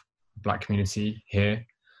of the Black community here.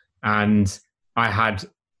 And I had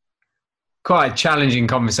quite a challenging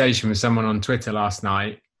conversation with someone on Twitter last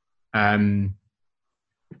night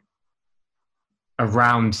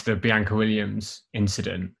around the Bianca Williams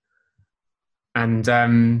incident. And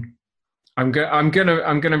I'm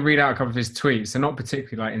gonna read out a couple of his tweets. They're not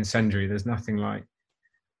particularly like incendiary. There's nothing like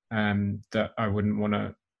that I wouldn't want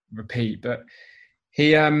to repeat. But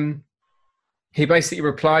he basically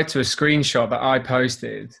replied to a screenshot that I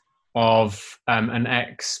posted of an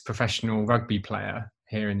ex-professional rugby player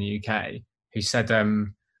here in the UK who said,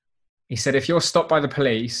 he said, if you're stopped by the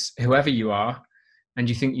police, whoever you are, and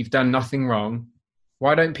you think you've done nothing wrong,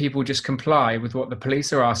 why don't people just comply with what the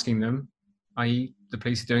police are asking them, i.e. the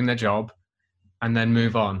police are doing their job, and then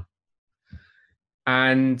move on?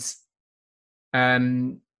 And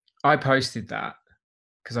I posted that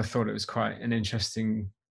because I thought it was quite an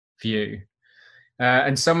interesting view.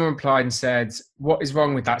 And someone replied and said, what is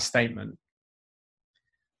wrong with that statement?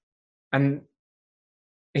 And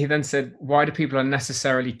he then said, why do people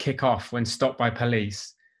unnecessarily kick off when stopped by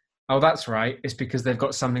police? Oh, that's right. It's because they've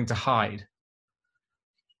got something to hide.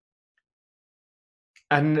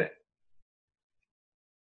 And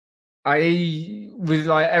with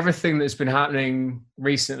like everything that's been happening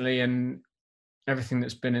recently and everything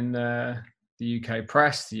that's been in the the UK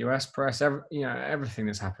press, the US press, everything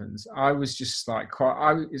that's happened, I was just like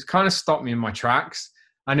it kind of stopped me in my tracks.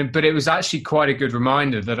 But it was actually quite a good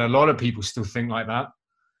reminder that a lot of people still think like that.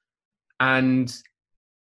 And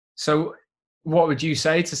so what would you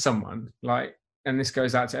say to someone like, and this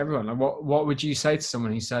goes out to everyone, like what would you say to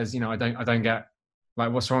someone who says, I don't get,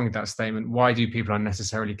 like, what's wrong with that statement? Why do people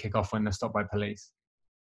unnecessarily kick off when they're stopped by police?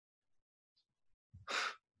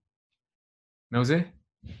 Nosy?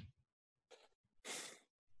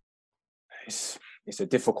 It's a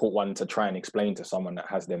difficult one to try and explain to someone that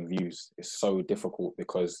has them views. It's so difficult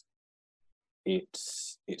because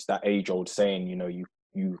it's that age-old saying,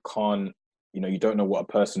 you can't, you don't know what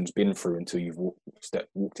a person's been through until you've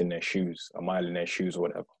walked in their shoes, a mile in their shoes or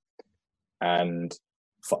whatever. And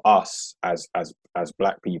for us as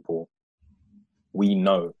Black people, we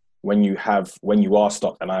know when you are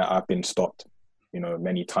stopped, and I've been stopped,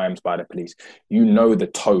 many times by the police,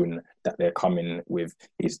 the tone that they're coming with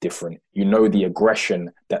is different. The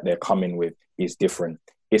aggression that they're coming with is different.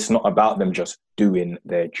 It's not about them just doing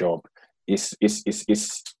their job. It's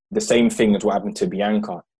the same thing as what happened to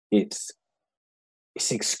Bianca. It's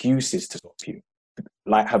excuses to stop you.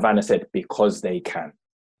 Like Havana said, because they can.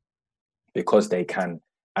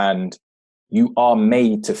 And you are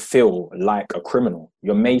made to feel like a criminal.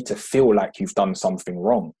 You're made to feel like you've done something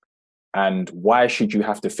wrong. And why should you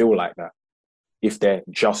have to feel like that if they're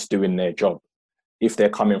just doing their job? If they're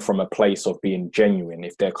coming from a place of being genuine,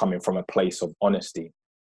 if they're coming from a place of honesty,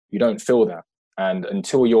 you don't feel that. And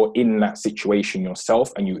until you're in that situation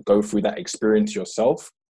yourself and you go through that experience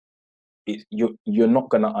yourself, you're not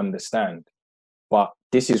going to understand. But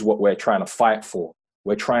this is what we're trying to fight for.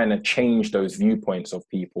 We're trying to change those viewpoints of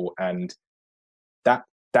people. And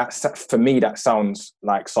that's for me, that sounds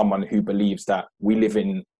like someone who believes that we live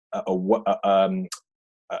in a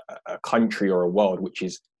country or a world which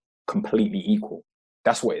is completely equal.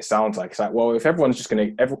 That's what it sounds like. It's like, well, if everyone's just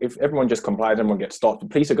if everyone just complies, everyone gets stopped, the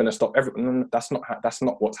police are going to stop everyone. That's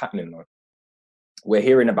not what's happening though. We're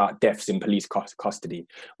hearing about deaths in police custody.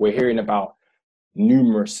 We're hearing about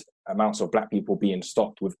numerous amounts of Black people being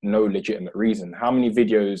stopped with no legitimate reason. How many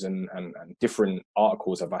videos and different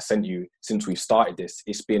articles have I sent you since we've started this?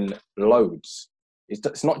 It's been loads.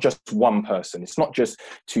 It's not just one person. It's not just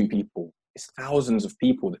two people. It's thousands of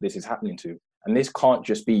people that this is happening to. And this can't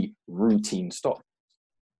just be routine stop.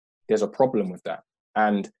 There's a problem with that.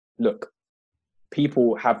 And look,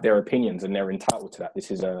 people have their opinions and they're entitled to that.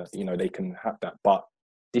 This is they can have that. But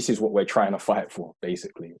this is what we're trying to fight for,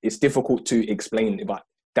 basically. It's difficult to explain, but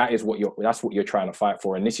that's what you're trying to fight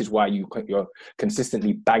for. And this is why you're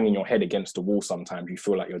consistently banging your head against the wall sometimes. You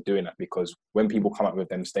feel like you're doing that because when people come up with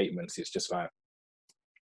them statements, it's just like,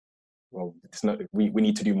 well, it's not, we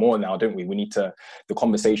need to do more now, don't we? The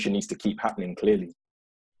conversation needs to keep happening clearly.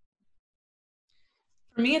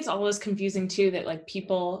 For me, it's always confusing too, that like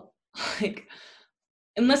people, like,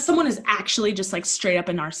 unless someone is actually just like straight up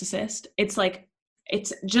a narcissist, it's like,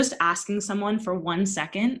 it's just asking someone for 1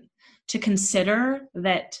 second to consider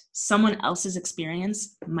that someone else's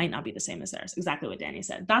experience might not be the same as theirs. Exactly what Danny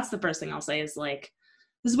said. That's the first thing I'll say is like,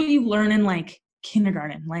 this is what you learn in like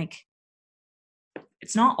kindergarten. Like,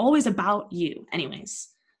 it's not always about you. Anyways,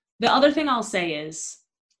 the other thing I'll say is,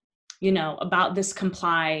 about this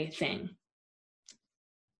comply thing.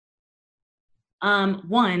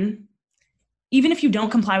 One, even if you don't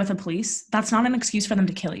comply with the police, that's not an excuse for them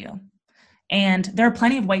to kill you. And there are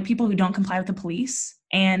plenty of white people who don't comply with the police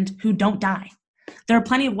and who don't die. There are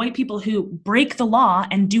plenty of white people who break the law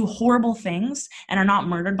and do horrible things and are not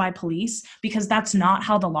murdered by police because that's not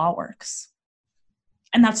how the law works.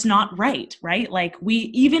 And that's not right? Like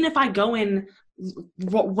even if I go and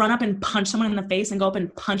run up and punch someone in the face and go up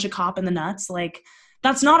and punch a cop in the nuts, like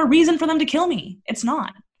that's not a reason for them to kill me. It's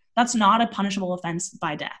not. That's not a punishable offense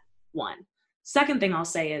by death. One. Second thing I'll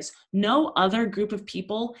say is no other group of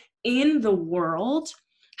people in the world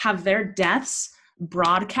have their deaths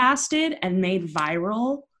broadcasted and made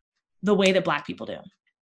viral the way that Black people do.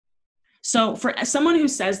 So for someone who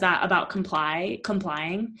says that about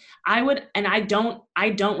complying, I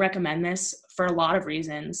don't recommend this for a lot of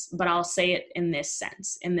reasons, but I'll say it in this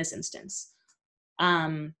instance.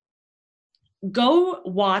 Go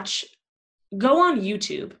on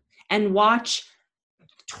YouTube and watch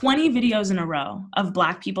 20 videos in a row of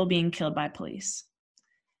Black people being killed by police.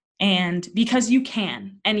 And because you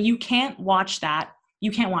can, and you can't watch that.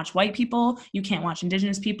 You can't watch white people, you can't watch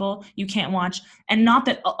Indigenous people, you can't watch, and not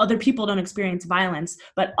that other people don't experience violence,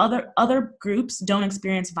 but other groups don't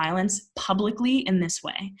experience violence publicly in this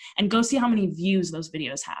way. And go see how many views those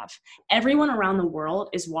videos have. Everyone around the world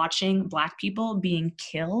is watching Black people being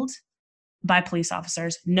killed by police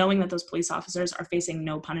officers, knowing that those police officers are facing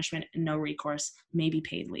no punishment and no recourse, maybe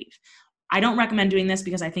paid leave. I don't recommend doing this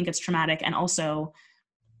because I think it's traumatic, and also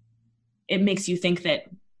it makes you think that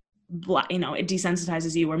it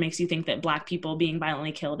desensitizes you, or makes you think that Black people being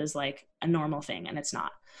violently killed is like a normal thing, and it's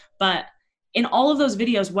not. But in all of those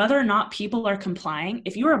videos, whether or not people are complying,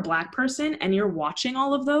 if you're a Black person and you're watching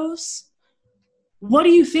all of those, what do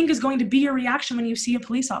you think is going to be your reaction when you see a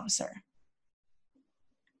police officer?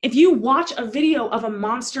 If you watch a video of a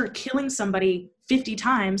monster killing somebody 50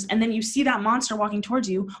 times and then you see that monster walking towards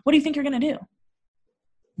you, what do you think you're going to do?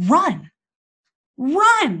 Run.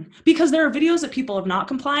 Because there are videos of people of not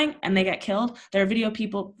complying and they get killed. There are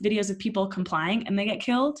videos of people complying and they get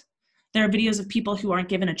killed. There are videos of people who aren't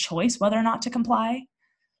given a choice whether or not to comply.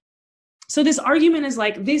 So this argument is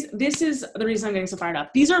like, this is the reason I'm getting so fired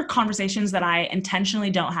up. These are conversations that I intentionally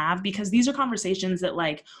don't have, because these are conversations that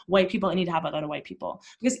like white people need to have with other white people.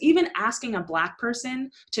 Because even asking a Black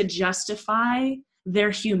person to justify their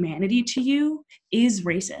humanity to you is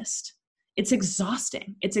racist. It's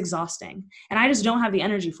exhausting. And I just don't have the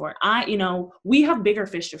energy for it. We have bigger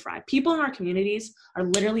fish to fry. People in our communities are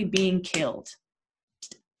literally being killed.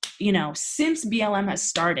 Since BLM has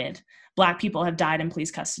started, Black people have died in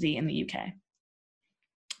police custody in the UK.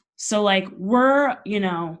 So like we're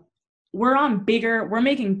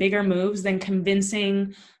making bigger moves than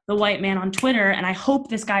convincing the white man on Twitter. And I hope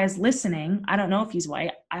this guy is listening. I don't know if he's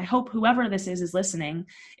white. I hope whoever this is listening,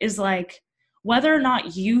 is like, whether or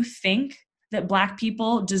not you think that Black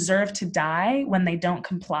people deserve to die when they don't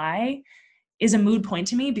comply is a moot point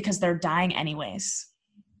to me, because they're dying anyways.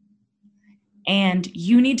 And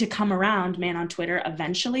you need to come around, man, on Twitter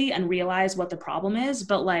eventually and realize what the problem is.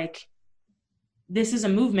 But like, this is a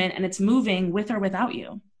movement and it's moving with or without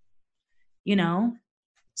you,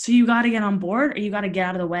 So you got to get on board, or you got to get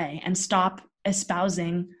out of the way and stop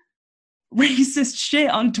espousing racist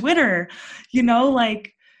shit on Twitter,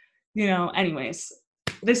 anyways,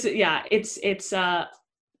 it's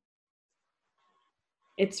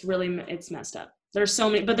messed up. There's so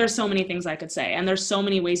many things I could say, and there's so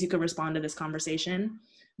many ways you could respond to this conversation.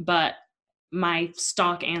 But my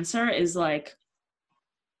stock answer is like,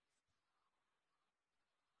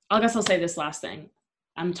 I guess I'll say this last thing.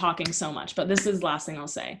 I'm talking so much, but this is the last thing I'll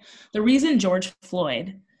say. The reason George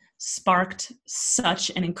Floyd sparked such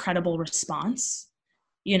an incredible response,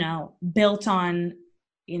 built on,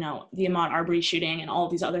 the Ahmaud Arbery shooting and all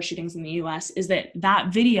these other shootings in the US, is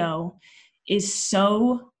that video is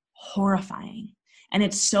so horrifying. And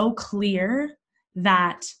it's so clear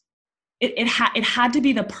that it had to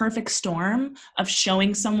be the perfect storm of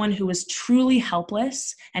showing someone who was truly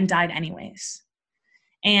helpless and died anyways.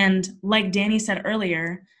 And like Danny said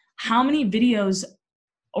earlier, how many videos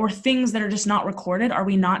or things that are just not recorded are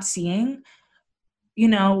we not seeing,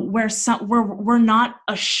 where we're not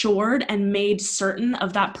assured and made certain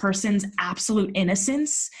of that person's absolute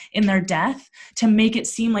innocence in their death to make it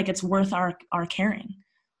seem like it's worth our caring,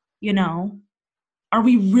 Are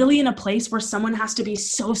we really in a place where someone has to be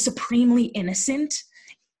so supremely innocent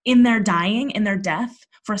in their dying, in their death,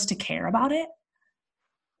 for us to care about it?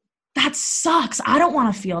 That sucks. I don't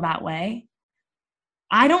want to feel that way.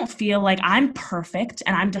 I don't feel like I'm perfect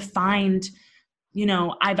and I'm defined,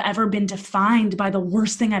 I've ever been defined by the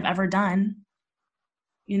worst thing I've ever done.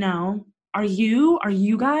 Are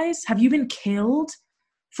you guys? Have you been killed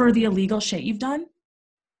for the illegal shit you've done?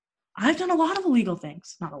 I've done a lot of illegal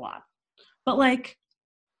things. Not a lot. But like,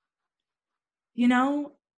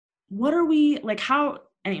 what are we, like, how,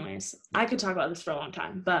 anyways, I could talk about this for a long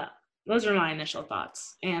time, but those are my initial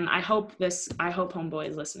thoughts. And I hope Homeboy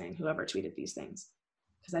is listening, whoever tweeted these things,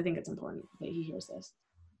 because I think it's important that he hears this.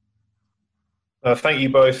 Thank you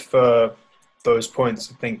both for those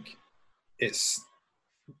points. I think it's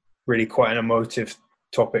really quite an emotive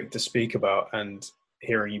topic to speak about, and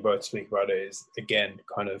hearing you both speak about it is, again,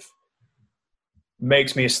 kind of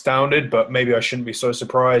makes me astounded, but maybe I shouldn't be so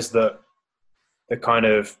surprised that the kind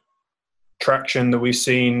of traction that we've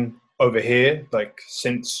seen over here, like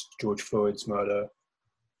since George Floyd's murder,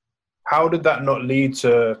 how did that not lead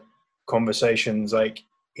to conversations like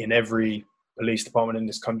in every police department in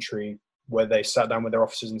this country, where they sat down with their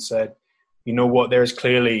officers and said, you know what, there is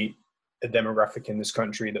clearly a demographic in this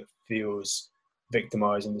country that feels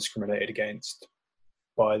victimized and discriminated against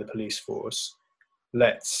by the police force.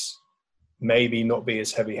 Let's maybe not be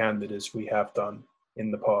as heavy-handed as we have done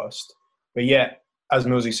in the past. But yet, as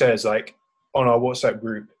Millsy says, like on our WhatsApp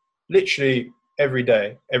group, literally every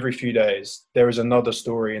day, every few days, there is another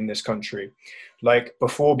story in this country. Like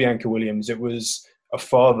before Bianca Williams, it was a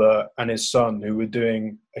father and his son who were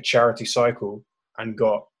doing a charity cycle and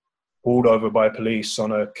got pulled over by police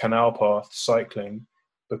on a canal path cycling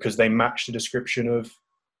because they matched the description of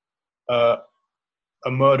a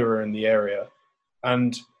murderer in the area.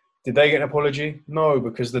 And did they get an apology? No,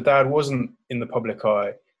 because the dad wasn't in the public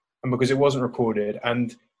eye and because it wasn't recorded.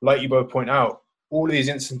 And like you both point out, all of these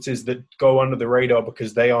instances that go under the radar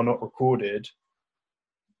because they are not recorded,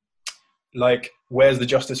 like, where's the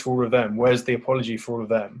justice for all of them? Where's the apology for all of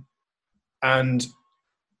them? And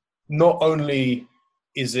not only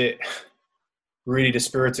is it really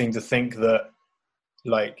dispiriting to think that,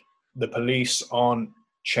 like, the police aren't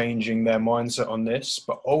changing their mindset on this,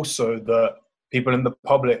 but also that people in the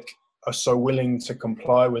public are so willing to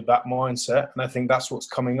comply with that mindset. And I think that's what's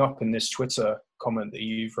coming up in this Twitter comment that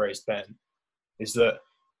you've raised, Ben, is that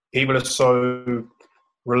people are so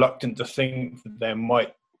reluctant to think that there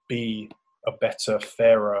might be a better,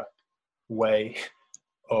 fairer way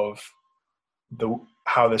of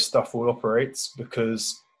how this stuff all operates,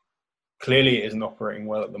 because clearly it isn't operating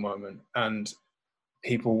well at the moment, and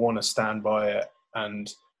people want to stand by it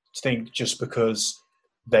and think just because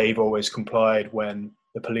they've always complied when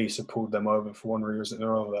the police have pulled them over for one reason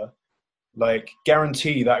or another, like,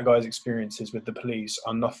 guarantee that guy's experiences with the police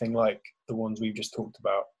are nothing like the ones we've just talked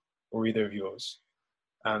about, or either of yours.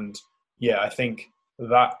 And yeah, I think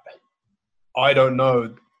that, I don't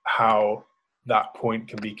know how that point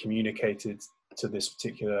can be communicated to this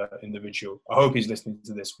particular individual. I hope he's listening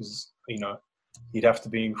to this, because, you know, he'd have to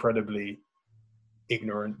be incredibly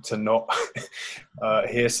ignorant to not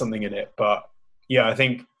hear something in it. But yeah, I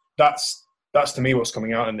think that's to me what's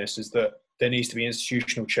coming out in this, is that there needs to be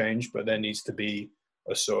institutional change, but there needs to be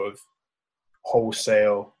a sort of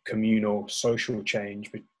wholesale, communal, social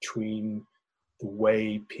change between the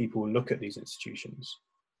way people look at these institutions.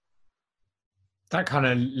 That kind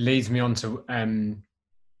of leads me on to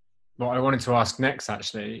what I wanted to ask next,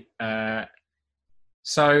 actually.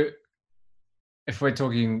 So if we're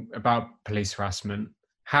talking about police harassment,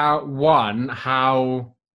 how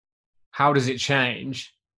does it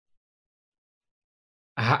change?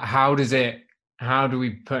 How do we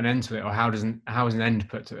put an end to it, or how is an end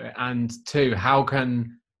put to it? And two, how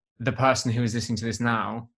can the person who is listening to this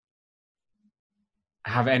now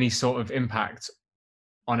have any sort of impact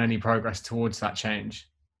on any progress towards that change?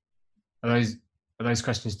 Are those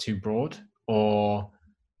questions too broad, or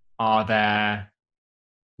are there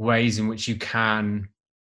ways in which you can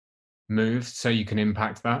move so you can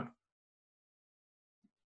impact that?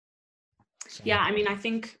 So. Yeah, I mean, I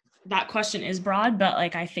think that question is broad, but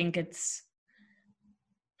like, I think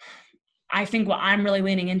what I'm really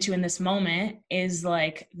leaning into in this moment is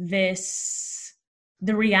like the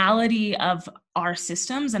reality of our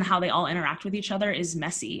systems and how they all interact with each other is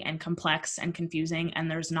messy and complex and confusing,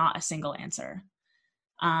 and there's not a single answer.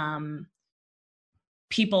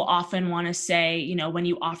 People often want to say, you know, when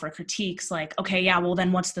you offer critiques, like, okay, yeah, well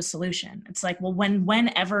then what's the solution? It's like, well,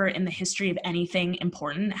 whenever in the history of anything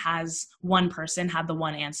important has one person had the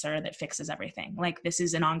one answer that fixes everything? Like, this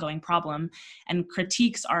is an ongoing problem, and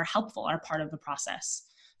critiques are helpful, are part of the process.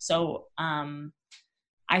 So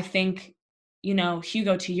I think, you know,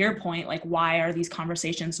 Hugo, to your point, like, why are these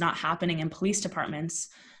conversations not happening in police departments?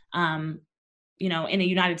 You know, in a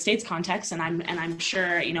United States context, and I'm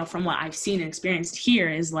sure, you know, from what I've seen and experienced here,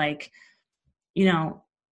 is like, you know,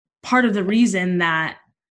 part of the reason that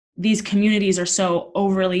these communities are so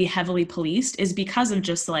overly heavily policed is because of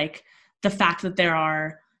just like the fact that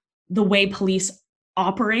the way police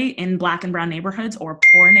operate in Black and brown neighborhoods or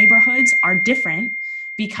poor neighborhoods are different,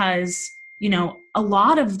 because, you know, a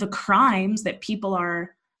lot of the crimes that people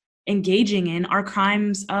are engaging in are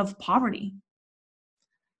crimes of poverty.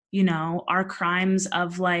 You know, are crimes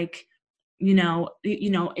of like, you know,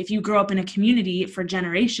 if you grow up in a community for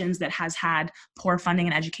generations that has had poor funding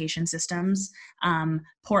and education systems,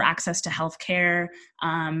 poor access to healthcare,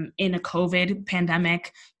 in a COVID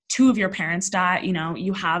pandemic, 2 of your parents die, you know,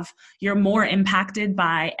 you're more impacted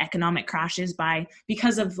by economic crashes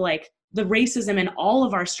because of like the racism in all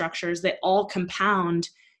of our structures that all compound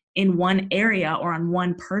in one area or on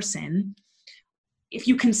one person. If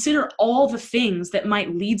you consider all the things that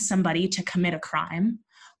might lead somebody to commit a crime,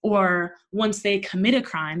 or once they commit a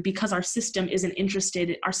crime, because our systems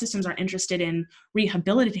aren't interested in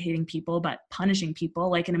rehabilitating people, but punishing people.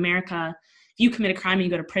 Like in America, if you commit a crime and you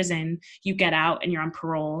go to prison, you get out and you're on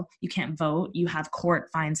parole, you can't vote, you have court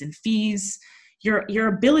fines and fees. Your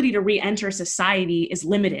ability to re-enter society is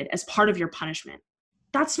limited as part of your punishment.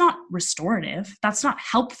 That's not restorative. That's not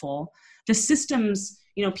helpful. The systems,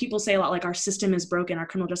 you know, people say a lot like our system is broken, our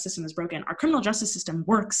criminal justice system is broken. Our criminal justice system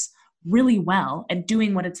works really well at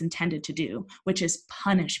doing what it's intended to do, which is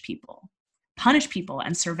punish people punish people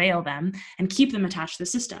and surveil them and keep them attached to the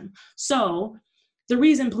system. So the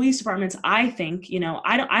reason police departments, I think,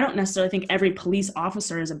 I don't necessarily think every police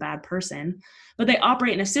officer is a bad person, but they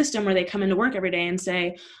operate in a system where they come into work every day and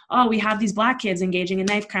say, oh, we have these Black kids engaging in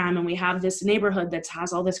knife crime, and we have this neighborhood that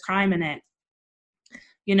has all this crime in it.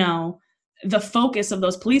 The focus of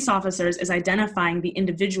those police officers is identifying the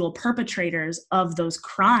individual perpetrators of those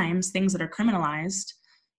crimes, things that are criminalized.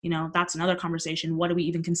 That's another conversation. What do we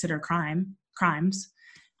even consider crimes?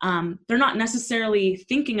 They're not necessarily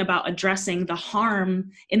thinking about addressing the harm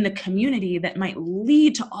in the community that might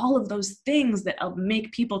lead to all of those things that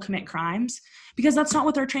make people commit crimes, because that's not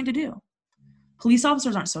what they're trained to do. Police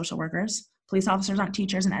officers aren't social workers. Police officers aren't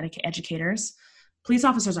teachers and educators. Police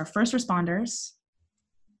officers are first responders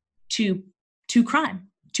to crime,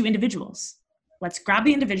 to individuals. Let's grab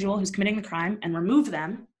the individual who's committing the crime and remove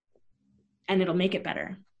them, and it'll make it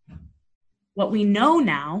better. What we know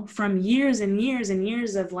now from years and years and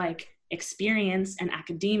years of experience and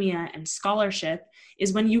academia and scholarship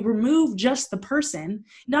is when you remove just the person,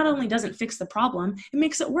 not only doesn't fix the problem, it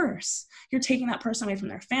makes it worse. You're taking that person away from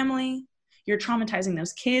their family. You're traumatizing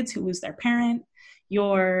those kids who lose their parent.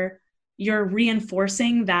 You're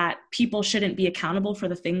reinforcing that people shouldn't be accountable for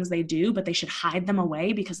the things they do, but they should hide them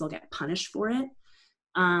away because they'll get punished for it.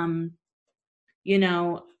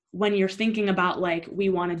 When you're thinking about we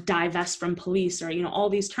want to divest from police, or, all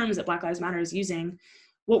these terms that Black Lives Matter is using,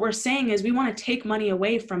 what we're saying is we want to take money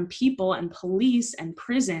away from people and police and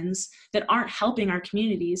prisons that aren't helping our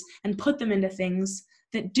communities and put them into things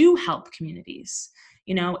that do help communities.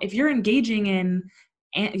 If you're engaging in,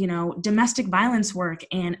 domestic violence work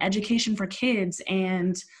and education for kids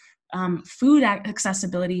and food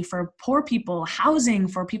accessibility for poor people, housing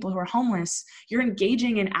for people who are homeless, you're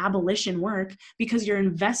engaging in abolition work because you're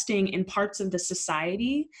investing in parts of the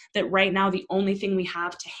society that right now the only thing we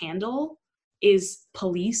have to handle is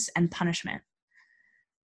police and punishment.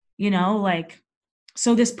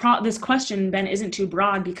 So this question, Ben, isn't too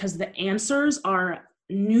broad because the answers are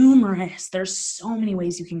numerous. There's so many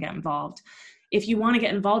ways you can get involved. If you want to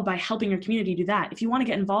get involved by helping your community, do that. If you want to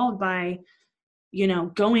get involved by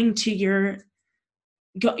going to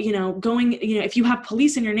if you have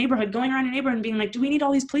police in your neighborhood, going around your neighborhood and being like, do we need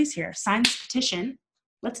all these police here? Sign this petition.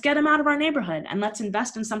 Let's get them out of our neighborhood and let's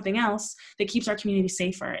invest in something else that keeps our community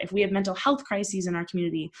safer. If we have mental health crises in our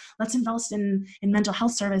community, let's invest in mental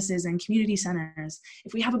health services and community centers.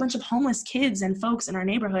 If we have a bunch of homeless kids and folks in our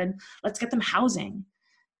neighborhood, let's get them housing.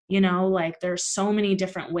 There's so many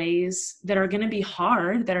different ways that are going to be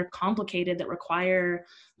hard, that are complicated, that require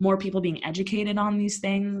more people being educated on these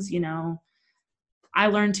things. I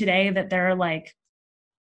learned today that there are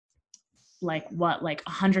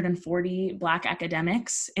 140 Black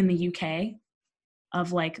academics in the UK of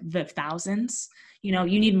the thousands. You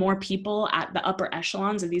need more people at the upper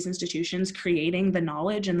echelons of these institutions creating the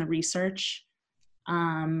knowledge and the research.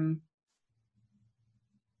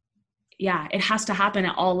 It has to happen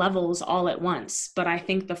at all levels, all at once. But I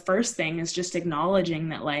think the first thing is just acknowledging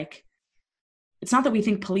that it's not that we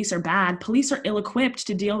think police are bad. Police are ill-equipped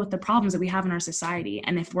to deal with the problems that we have in our society.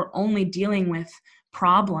 And if we're only dealing with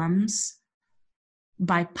problems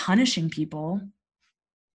by punishing people,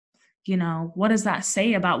 what does that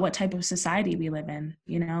say about what type of society we live in?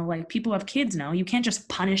 People have kids now. You can't just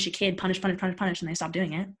punish a kid, punish, and they stop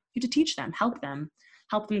doing it. You have to teach them, help them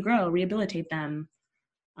grow, rehabilitate them.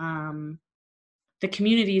 The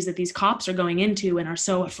communities that these cops are going into and are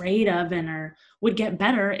so afraid of and would get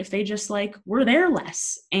better if they just were there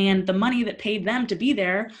less. And the money that paid them to be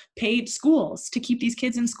there paid schools to keep these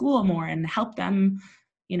kids in school more and help them,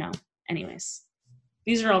 anyways.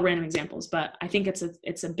 These are all random examples, but I think it's a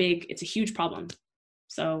huge problem.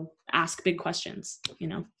 So ask big questions,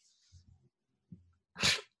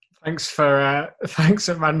 Thanks for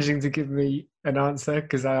managing to give me an answer,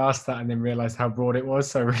 because I asked that and then realized how broad it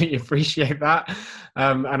was. So I really appreciate that.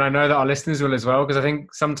 And I know that our listeners will as well, because I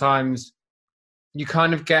think sometimes you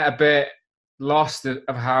kind of get a bit lost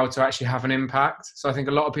of how to actually have an impact. So I think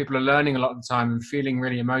a lot of people are learning a lot of the time and feeling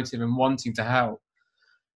really emotive and wanting to help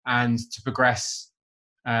and to progress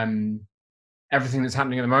everything that's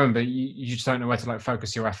happening at the moment, but you just don't know where to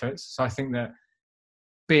focus your efforts. So I think that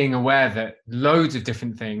being aware that loads of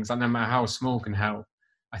different things, no matter how small, can help,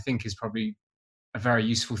 I think is probably a very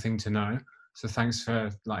useful thing to know. So thanks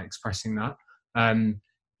for expressing that.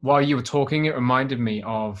 While you were talking, it reminded me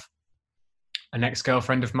of an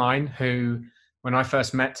ex-girlfriend of mine who, when I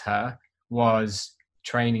first met her, was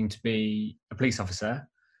training to be a police officer.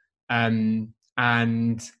 And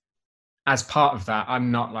as part of that,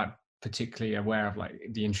 I'm not particularly aware of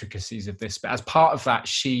the intricacies of this, but as part of that,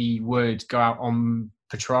 she would go out on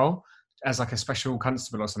patrol as like a special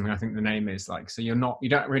constable or something, I think the name is. Like, so you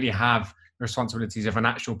don't really have the responsibilities of an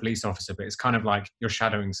actual police officer, but it's kind of like you're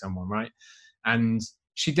shadowing someone, right? And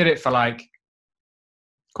she did it for like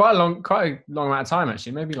quite a long amount of time,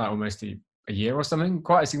 actually, maybe like almost a year or something,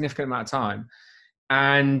 quite a significant amount of time.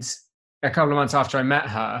 And a couple of months after I met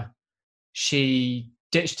her, she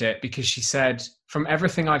ditched it because she said, from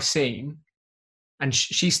everything I've seen, and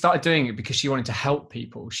she started doing it because she wanted to help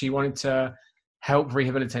people. She wanted to help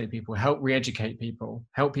rehabilitate people, help re-educate people,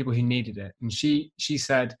 help people who needed it. And she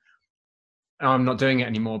said, oh, I'm not doing it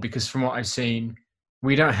anymore because from what I've seen,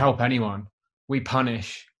 we don't help anyone. We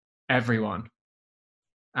punish everyone.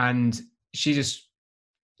 And she just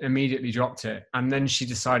immediately dropped it. And then she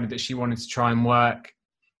decided that she wanted to try and work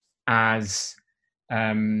as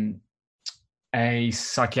a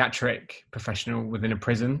psychiatric professional within a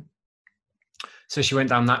prison. So she went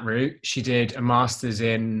down that route. She did a master's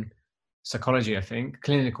in psychology, I think,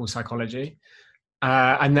 clinical psychology.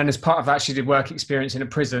 And then as part of that, she did work experience in a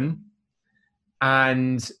prison.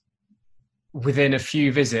 And within a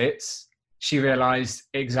few visits, she realized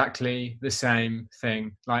exactly the same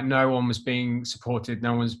thing. Like, no one was being supported,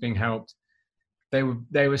 no one was being helped. They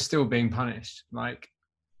were still being punished. Like,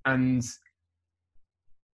 and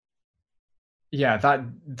yeah,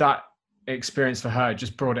 that experience for her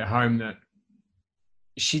just brought it home that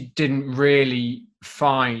she didn't really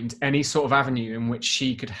find any sort of avenue in which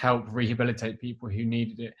she could help rehabilitate people who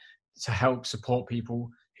needed it, to help support people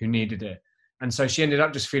who needed it. And so she ended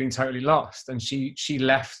up just feeling totally lost, and she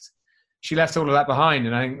left all of that behind.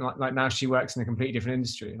 And I think like now she works in a completely different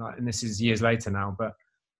industry, like, and this is years later now, but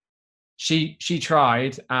she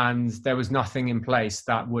tried, and there was nothing in place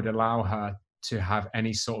that would allow her to have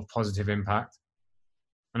any sort of positive impact.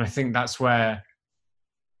 And I think that's where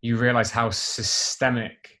you realize how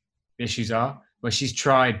systemic the issues are, where she's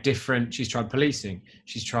tried policing,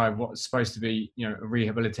 she's tried what's supposed to be, a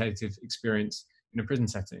rehabilitative experience in a prison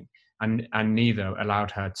setting, and neither allowed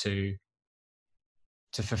her to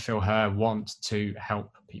fulfill her want to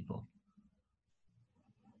help people.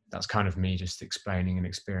 That's kind of me just explaining an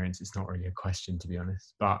experience. It's not really a question, to be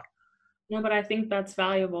honest, but no, but I think that's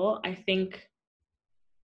valuable. I think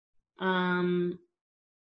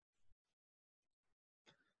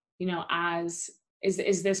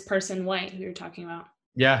is this person white who you're talking about?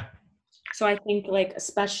 Yeah. So I think, like,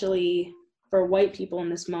 especially for white people in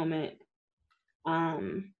this moment,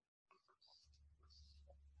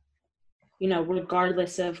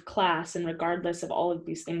 regardless of class and regardless of all of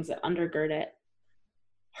these things that undergird it,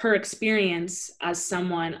 her experience as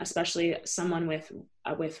someone, especially someone with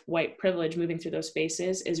white privilege, moving through those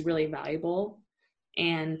spaces is really valuable.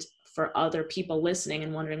 And for other people listening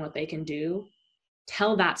and wondering what they can do,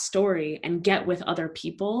 tell that story and get with other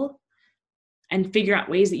people and figure out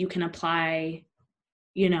ways that you can apply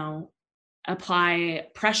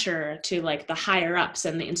pressure to, like, the higher ups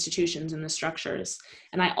and the institutions and the structures.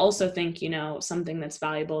 And I also think, something that's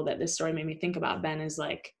valuable that this story made me think about, Ben, is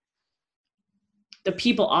like the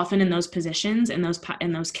people often in those positions, in those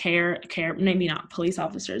care, maybe not police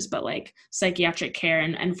officers, but like psychiatric care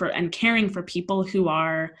and caring for people who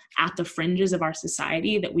are at the fringes of our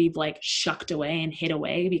society that we've like shucked away and hid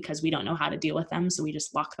away because we don't know how to deal with them. So we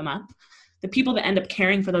just lock them up. The people that end up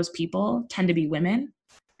caring for those people tend to be women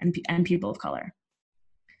and people of color,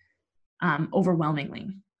 overwhelmingly.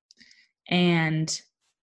 And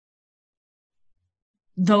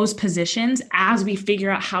those positions, as we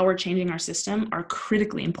figure out how we're changing our system, are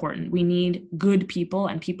critically important. We need good people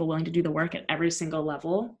and people willing to do the work at every single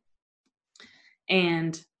level.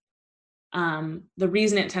 And the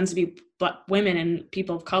reason it tends to be women and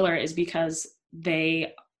people of color is because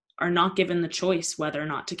they are not given the choice whether or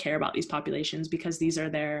not to care about these populations, because these are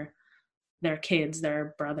their kids,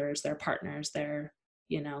 their brothers, their partners,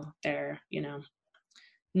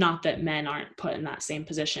 not that men aren't put in that same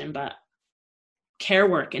position, but care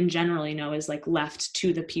work in general, is like left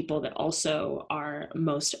to the people that also are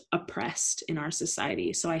most oppressed in our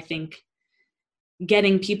society. So I think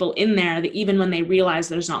getting people in there that even when they realize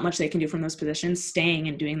there's not much they can do from those positions, staying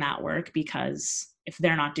and doing that work, because if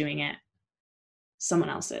they're not doing it, someone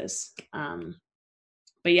else is.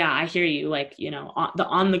 But yeah, I hear you, like,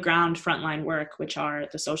 on the ground frontline work, which are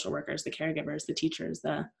the social workers, the caregivers, the teachers,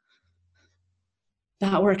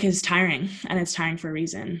 that work is tiring, and it's tiring for a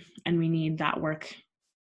reason. And we need that work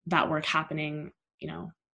happening,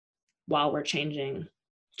 while we're changing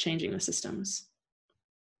the systems.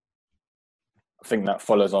 I think that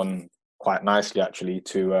follows on quite nicely, actually,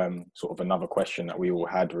 to sort of another question that we all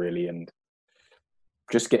had, really, and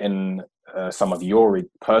just getting some of your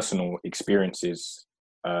personal experiences,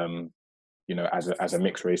 as a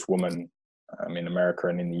mixed race woman, in America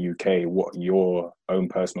and in the UK, what your own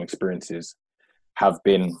personal experiences have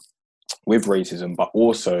been with racism, but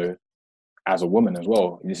also as a woman as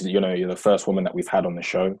well. This is, you're the first woman that we've had on the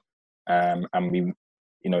show, and we,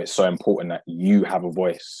 it's so important that you have a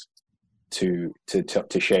voice to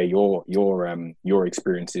share your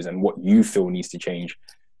experiences and what you feel needs to change,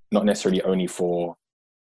 not necessarily only for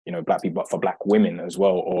Black people, but for Black women as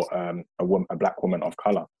well, or a Black woman of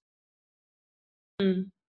color.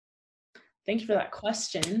 Thank you for that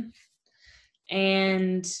question.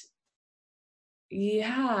 And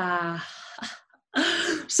yeah,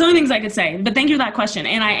 so many things I could say, but thank you for that question.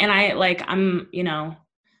 And I like, I'm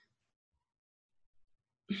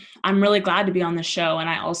really glad to be on the show. And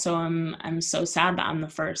I also I'm so sad that I'm the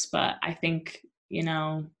first, but I think,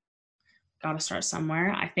 got to start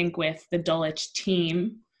somewhere. I think with the Dulwich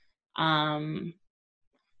team, for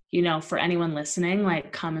anyone listening,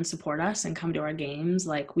 like, come and support us and come to our games.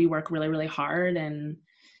 Like, we work really, really hard and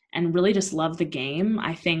really just love the game.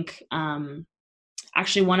 I think,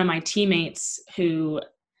 actually one of my teammates who,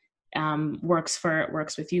 works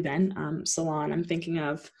with you, Ben, Salon, I'm thinking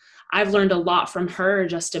of, I've learned a lot from her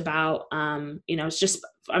just about, it's just,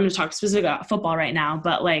 I'm going to talk specifically about football right now,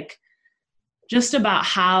 but like, just about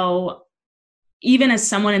how, even as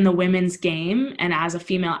someone in the women's game and as a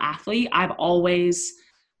female athlete, I've always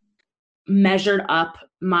measured up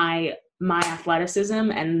my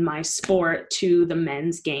athleticism and my sport to the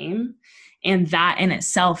men's game. And that in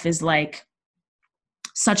itself is like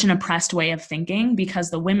such an oppressed way of thinking, because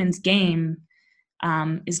the women's game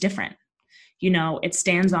is different. It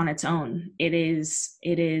stands on its own. It is,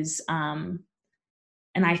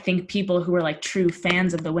 and I think people who are like true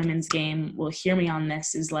fans of the women's game will hear me on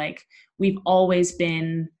this, is like, we've always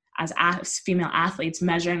been, as female athletes,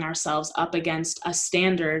 measuring ourselves up against a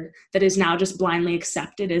standard that is now just blindly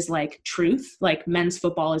accepted as like truth. Like, men's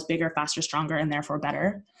football is bigger, faster, stronger, and therefore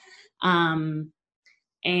better. And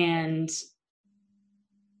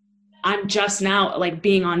I'm just now like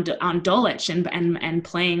being on Dulwich and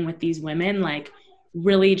playing with these women, like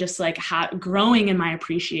really just like growing in my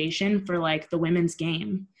appreciation for like the women's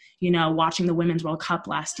game, watching the Women's World Cup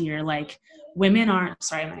last year, like women aren't,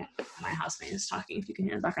 sorry, my housemate is talking, if you can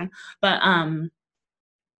hear in the background, but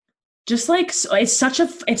just like,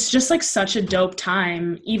 it's just like such a dope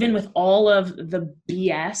time, even with all of the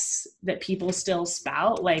BS that people still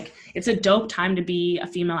spout. Like, it's a dope time to be a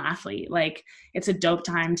female athlete. Like, it's a dope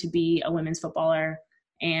time to be a women's footballer.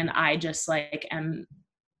 And I just like, am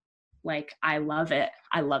like, I love it.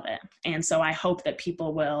 And so I hope that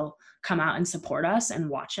people will come out and support us and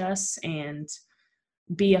watch us and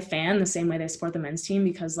be a fan the same way they support the men's team,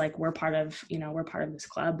 because like, we're part of this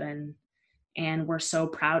club, and we're so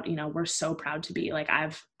proud, to be like,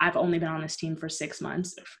 I've only been on this team for 6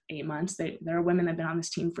 months, 8 months. There are women that have been on this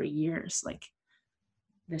team for years. Like,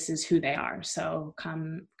 this is who they are. So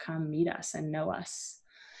come meet us and know us.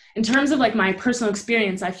 In terms of like my personal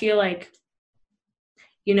experience, I feel like,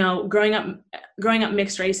 growing up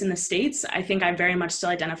mixed race in the States, I think I very much still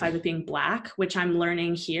identify with being Black, which I'm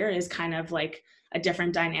learning here is kind of like a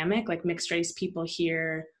different dynamic. Like, mixed race people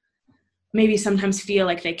here maybe sometimes feel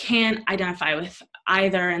like they can't identify with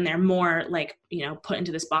either, and they're more like, put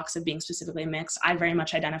into this box of being specifically mixed. I very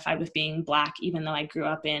much identified with being Black, even though I grew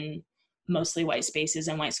up in mostly white spaces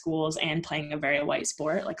and white schools and playing a very white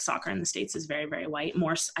sport. Like, soccer in the States is very, very white,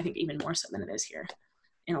 I think even more so than it is here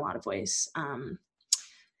in a lot of ways.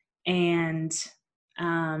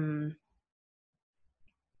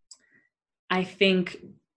 I think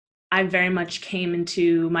I very much came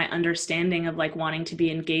into my understanding of like wanting to be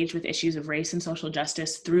engaged with issues of race and social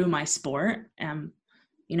justice through my sport.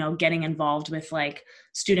 Getting involved with like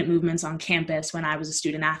student movements on campus when I was a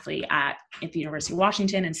student athlete at the University of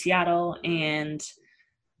Washington in Seattle, and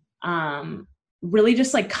really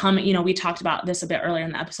just like we talked about this a bit earlier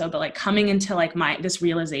in the episode, but like coming into like this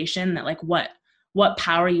realization that like what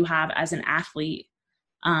power you have as an athlete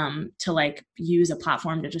to like use a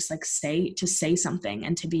platform to just like say something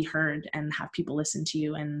and to be heard and have people listen to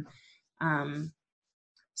you. And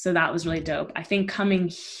so that was really dope. I think coming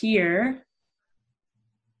here,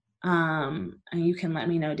 and you can let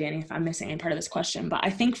me know, Danny, if I'm missing any part of this question, but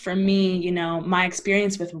I think for me, my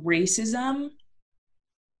experience with racism,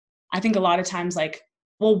 I think a lot of times like,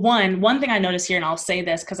 well, one thing I notice here, and I'll say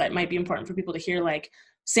this because it might be important for people to hear, like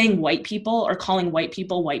saying white people or calling white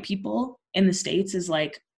people in the States is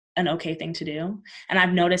like an okay thing to do. And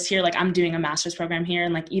I've noticed here, like I'm doing a master's program here,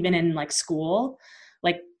 and like even in like school,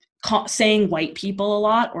 like saying white people a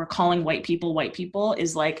lot or calling white people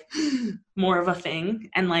is like more of a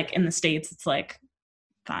thing. And like in the States, it's like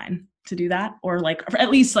fine. to do that, or like, or at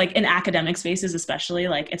least like in academic spaces, especially,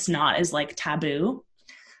 like it's not as like taboo.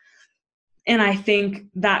 And I think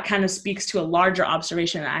that kind of speaks to a larger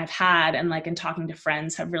observation that I've had, and like in talking to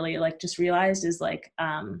friends have really like just realized is like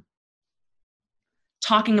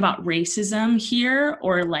talking about racism here,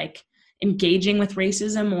 or like engaging with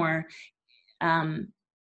racism, or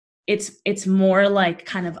it's more like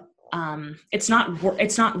kind of it's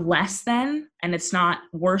not less than, and it's not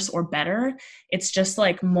worse or better. It's just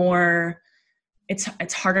like more,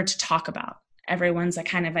 it's harder to talk about. Everyone's like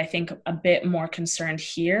kind of, I think, a bit more concerned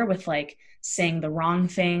here with like saying the wrong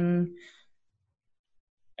thing,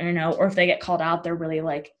 I don't know, or if they get called out, they're really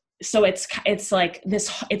like, so it's like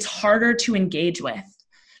this, it's harder to engage with.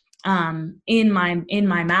 In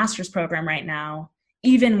my master's program right now,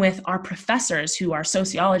 even with our professors who are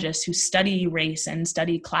sociologists who study race and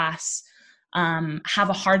study class, have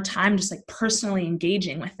a hard time just like personally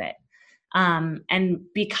engaging with it. And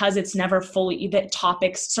because it's never fully, that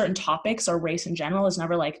certain topics or race in general is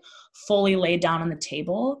never like fully laid down on the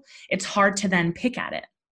table, it's hard to then pick at it.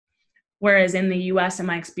 Whereas in the US, in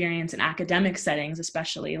my experience in academic settings,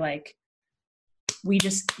 especially, like we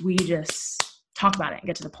just talk about it and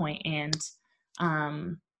get to the point.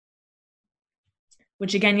 And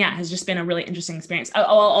which again, yeah, has just been a really interesting experience.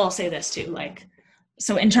 I'll say this too, like,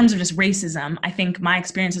 so in terms of just racism, I think my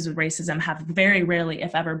experiences with racism have very rarely,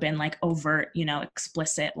 if ever, been like overt,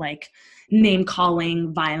 explicit, like name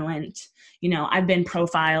calling, violent. I've been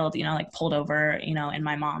profiled, like pulled over, in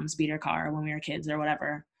my mom's beater car when we were kids or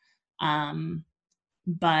whatever.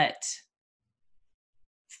 But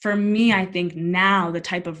for me, I think now the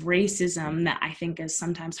type of racism that I think is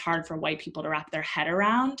sometimes hard for white people to wrap their head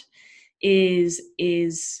around is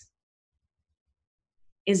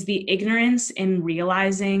the ignorance in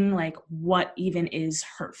realizing like what even is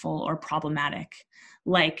hurtful or problematic.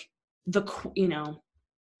 Like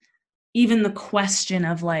even the question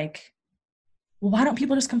of like, well, why don't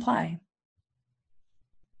people just comply?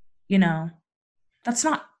 That's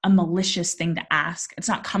not a malicious thing to ask. It's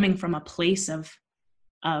not coming from a place of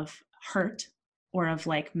hurt or of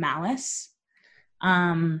like malice.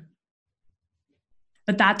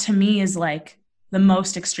 But that to me is like the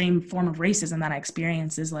most extreme form of racism that I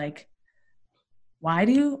experience is like, why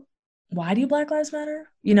do Black Lives Matter?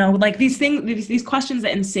 Like these things, these questions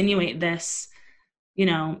that insinuate this,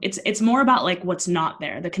 it's more about like what's not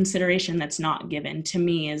there. The consideration that's not given to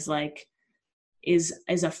me is like, is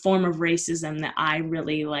a form of racism that I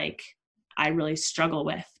really struggle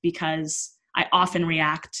with, because I often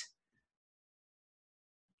react,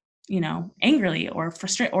 angrily or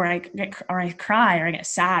frustrated, or I cry, or I get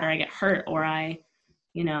sad, or I get hurt, or I,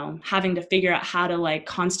 having to figure out how to like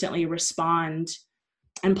constantly respond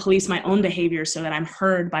and police my own behavior so that I'm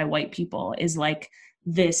heard by white people is like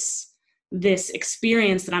this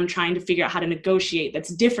experience that I'm trying to figure out how to negotiate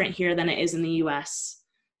that's different here than it is in the US.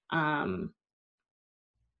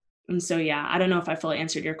 And so, yeah, I don't know if I fully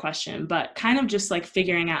answered your question, but kind of just like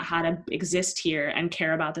figuring out how to exist here and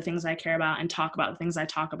care about the things I care about and talk about the things I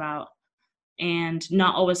talk about, and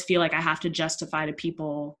not always feel like I have to justify to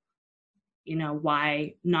people,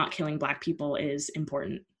 why not killing Black people is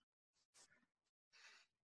important.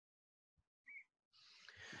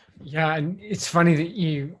 Yeah, and it's funny that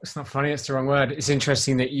it's not funny, it's the wrong word. It's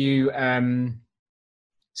interesting that you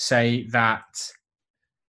say that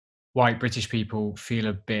white British people feel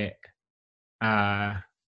a bit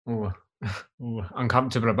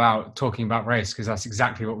uncomfortable about talking about race, because that's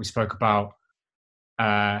exactly what we spoke about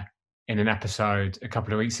in an episode a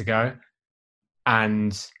couple of weeks ago.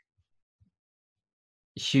 And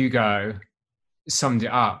Hugo summed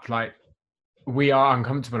it up, like, we are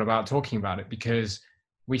uncomfortable about talking about it because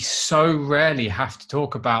we so rarely have to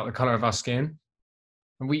talk about the color of our skin.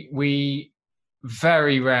 And we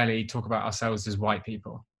very rarely talk about ourselves as white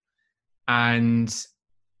people. And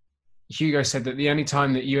Hugo said that the only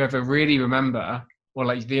time that you ever really remember, or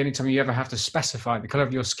like the only time you ever have to specify the color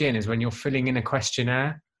of your skin is when you're filling in a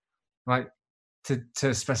questionnaire, like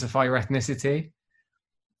to specify your ethnicity.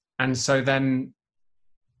 And so then,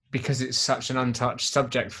 because it's such an untouched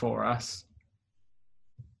subject for us,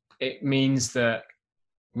 it means that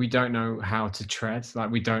we don't know how to tread.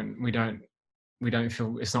 Like we don't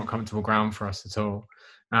feel, it's not comfortable ground for us at all.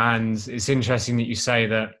 And it's interesting that you say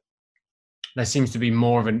that there seems to be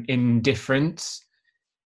more of an indifference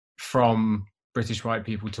from British white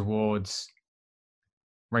people towards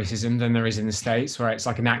racism than there is in the States, where it's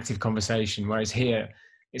like an active conversation, whereas here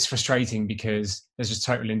it's frustrating because there's just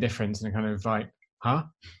total indifference and a kind of like, huh?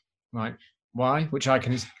 Like, why? Which I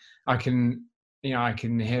can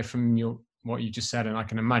hear from what you just said, and I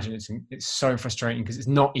can imagine it's so frustrating because it's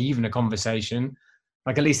not even a conversation.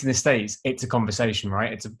 like at least in the States, it's a conversation,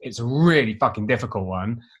 right? It's a really fucking difficult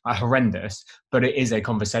one, horrendous, but it is a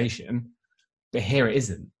conversation. But here it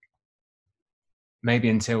isn't. Maybe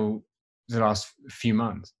until the last few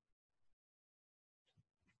months.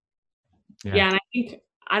 Yeah, and I think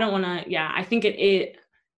I don't want to. Yeah, I think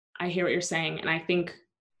I hear what you're saying, and I think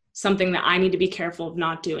something that I need to be careful of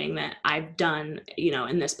not doing that I've done,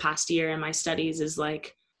 in this past year in my studies is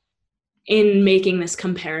like in making this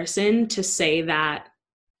comparison to say that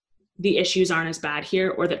the issues aren't as bad here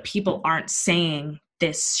or that people aren't saying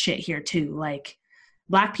this shit here too. Like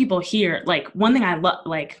Black people here, like one thing I love,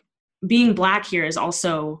 like being Black here is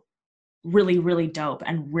also really, really dope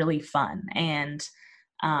and really fun. And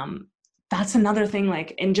that's another thing,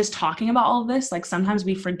 like in just talking about all of this, like sometimes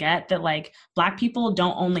we forget that like Black people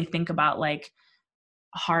don't only think about like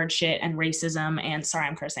hard shit and racism and sorry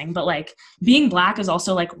I'm cursing, but like being Black is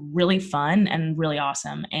also like really fun and really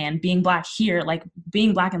awesome. And being Black here, like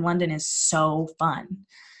being Black in London is so fun.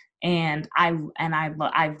 And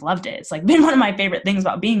I've loved it. It's like been one of my favorite things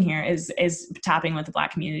about being here is tapping with the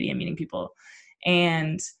Black community and meeting people.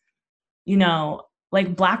 And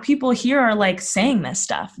like Black people here are like saying this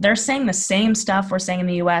stuff. They're saying the same stuff we're saying in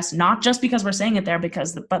the US, not just because we're saying it there,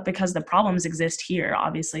 but because the problems exist here.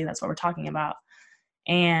 Obviously, that's what we're talking about.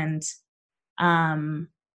 And,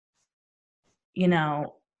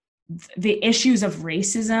 the issues of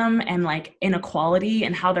racism and like inequality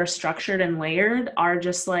and how they're structured and layered are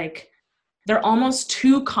just like, they're almost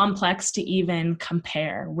too complex to even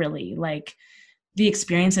compare, really. Like, the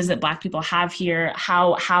experiences that Black people have here,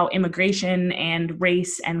 how immigration and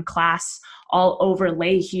race and class all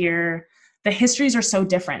overlay here. The histories are so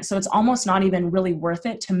different. So it's almost not even really worth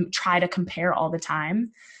it to try to compare all the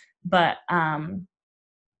time. But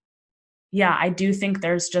yeah, I do think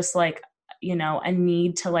there's just like, a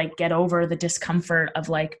need to like get over the discomfort of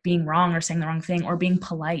like being wrong or saying the wrong thing or being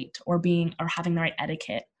polite or having the right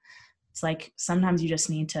etiquette. It's like, sometimes you just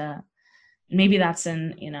need to, maybe that's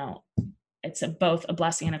it's both a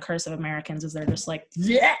blessing and a curse of Americans is they're just like,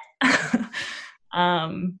 yeah. But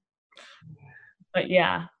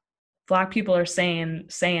yeah, Black people are saying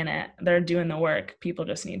it. They're doing the work. People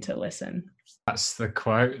just need to listen. That's the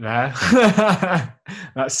quote there.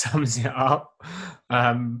 That sums it up.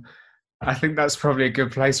 I think that's probably a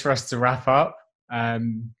good place for us to wrap up.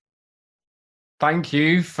 Thank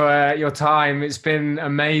you for your time. It's been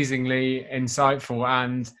amazingly insightful,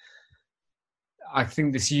 and I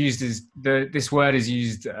think this word is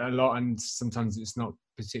used a lot, and sometimes it's not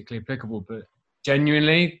particularly applicable. But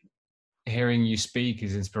genuinely, hearing you speak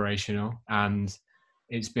is inspirational, and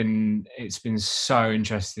it's been so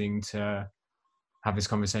interesting to have this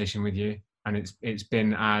conversation with you, and it's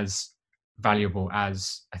been as valuable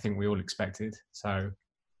as I think we all expected. So,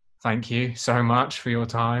 thank you so much for your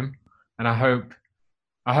time, and I hope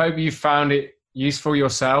you found it useful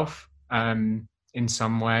yourself in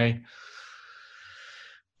some way.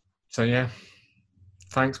 So yeah,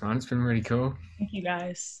 thanks, man. It's been really cool. Thank you,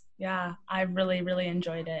 guys. Yeah, I really, really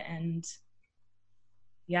enjoyed it, and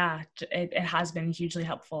yeah, it has been hugely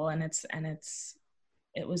helpful. And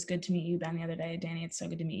it was good to meet you, Ben, the other day. Danny, it's so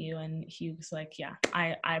good to meet you. And Hugh's like, yeah,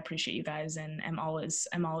 I appreciate you guys, and I'm always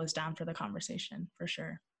down for the conversation for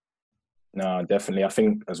sure. No, definitely. I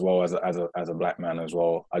think as well as a Black man as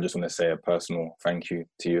well, I just want to say a personal thank you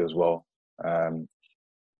to you as well.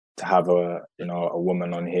 To have a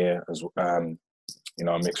woman on here as a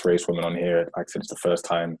mixed race woman on here. Like I said, it's the first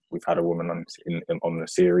time we've had a woman on the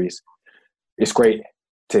series. It's great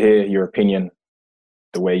to hear your opinion,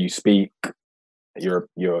 the way you speak, your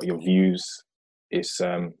views. It's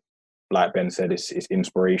like Ben said, it's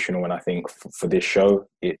inspirational, and I think for this show,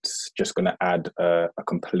 it's just going to add a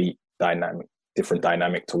complete different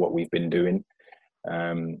dynamic to what we've been doing.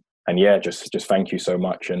 And yeah, just thank you so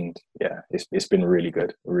much. And yeah, it's been really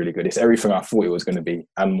good, really good. It's everything I thought it was going to be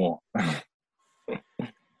and more.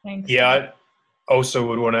 Thanks. Yeah, I also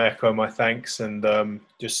would want to echo my thanks and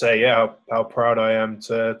just say, how proud I am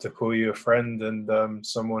to call you a friend and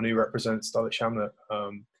someone who represents Dulwich Hamlet.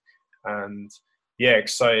 And yeah,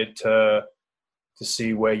 excited to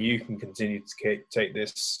see where you can continue to take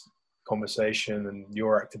this conversation and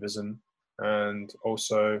your activism, and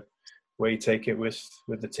also where you take it with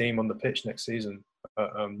the team on the pitch next season.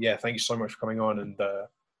 Yeah, thank you so much for coming on and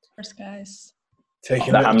First, guys,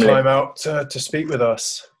 taking the time out to speak with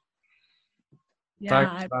us.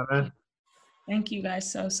 Yeah, thank you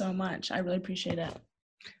guys so much. I really appreciate it.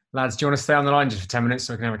 Lads, do you want to stay on the line just for 10 minutes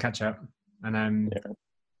so we can have a catch up? And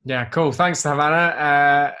yeah, cool. Thanks,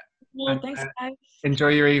 Havana. Well, thanks, guys. Enjoy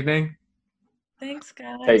your evening. Thanks,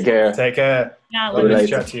 guys. Take care. Take care. Yeah, Bye, let me later.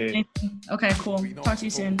 Chat to you. Okay, cool. Talk to you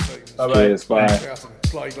soon. Bye-bye. Cheers. Bye. Out and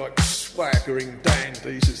played like swaggering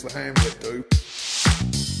dandies as the Hamlet do.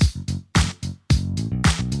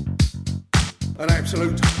 An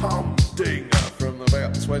absolute humdinger from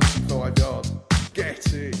about 25 yards.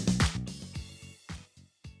 Get in.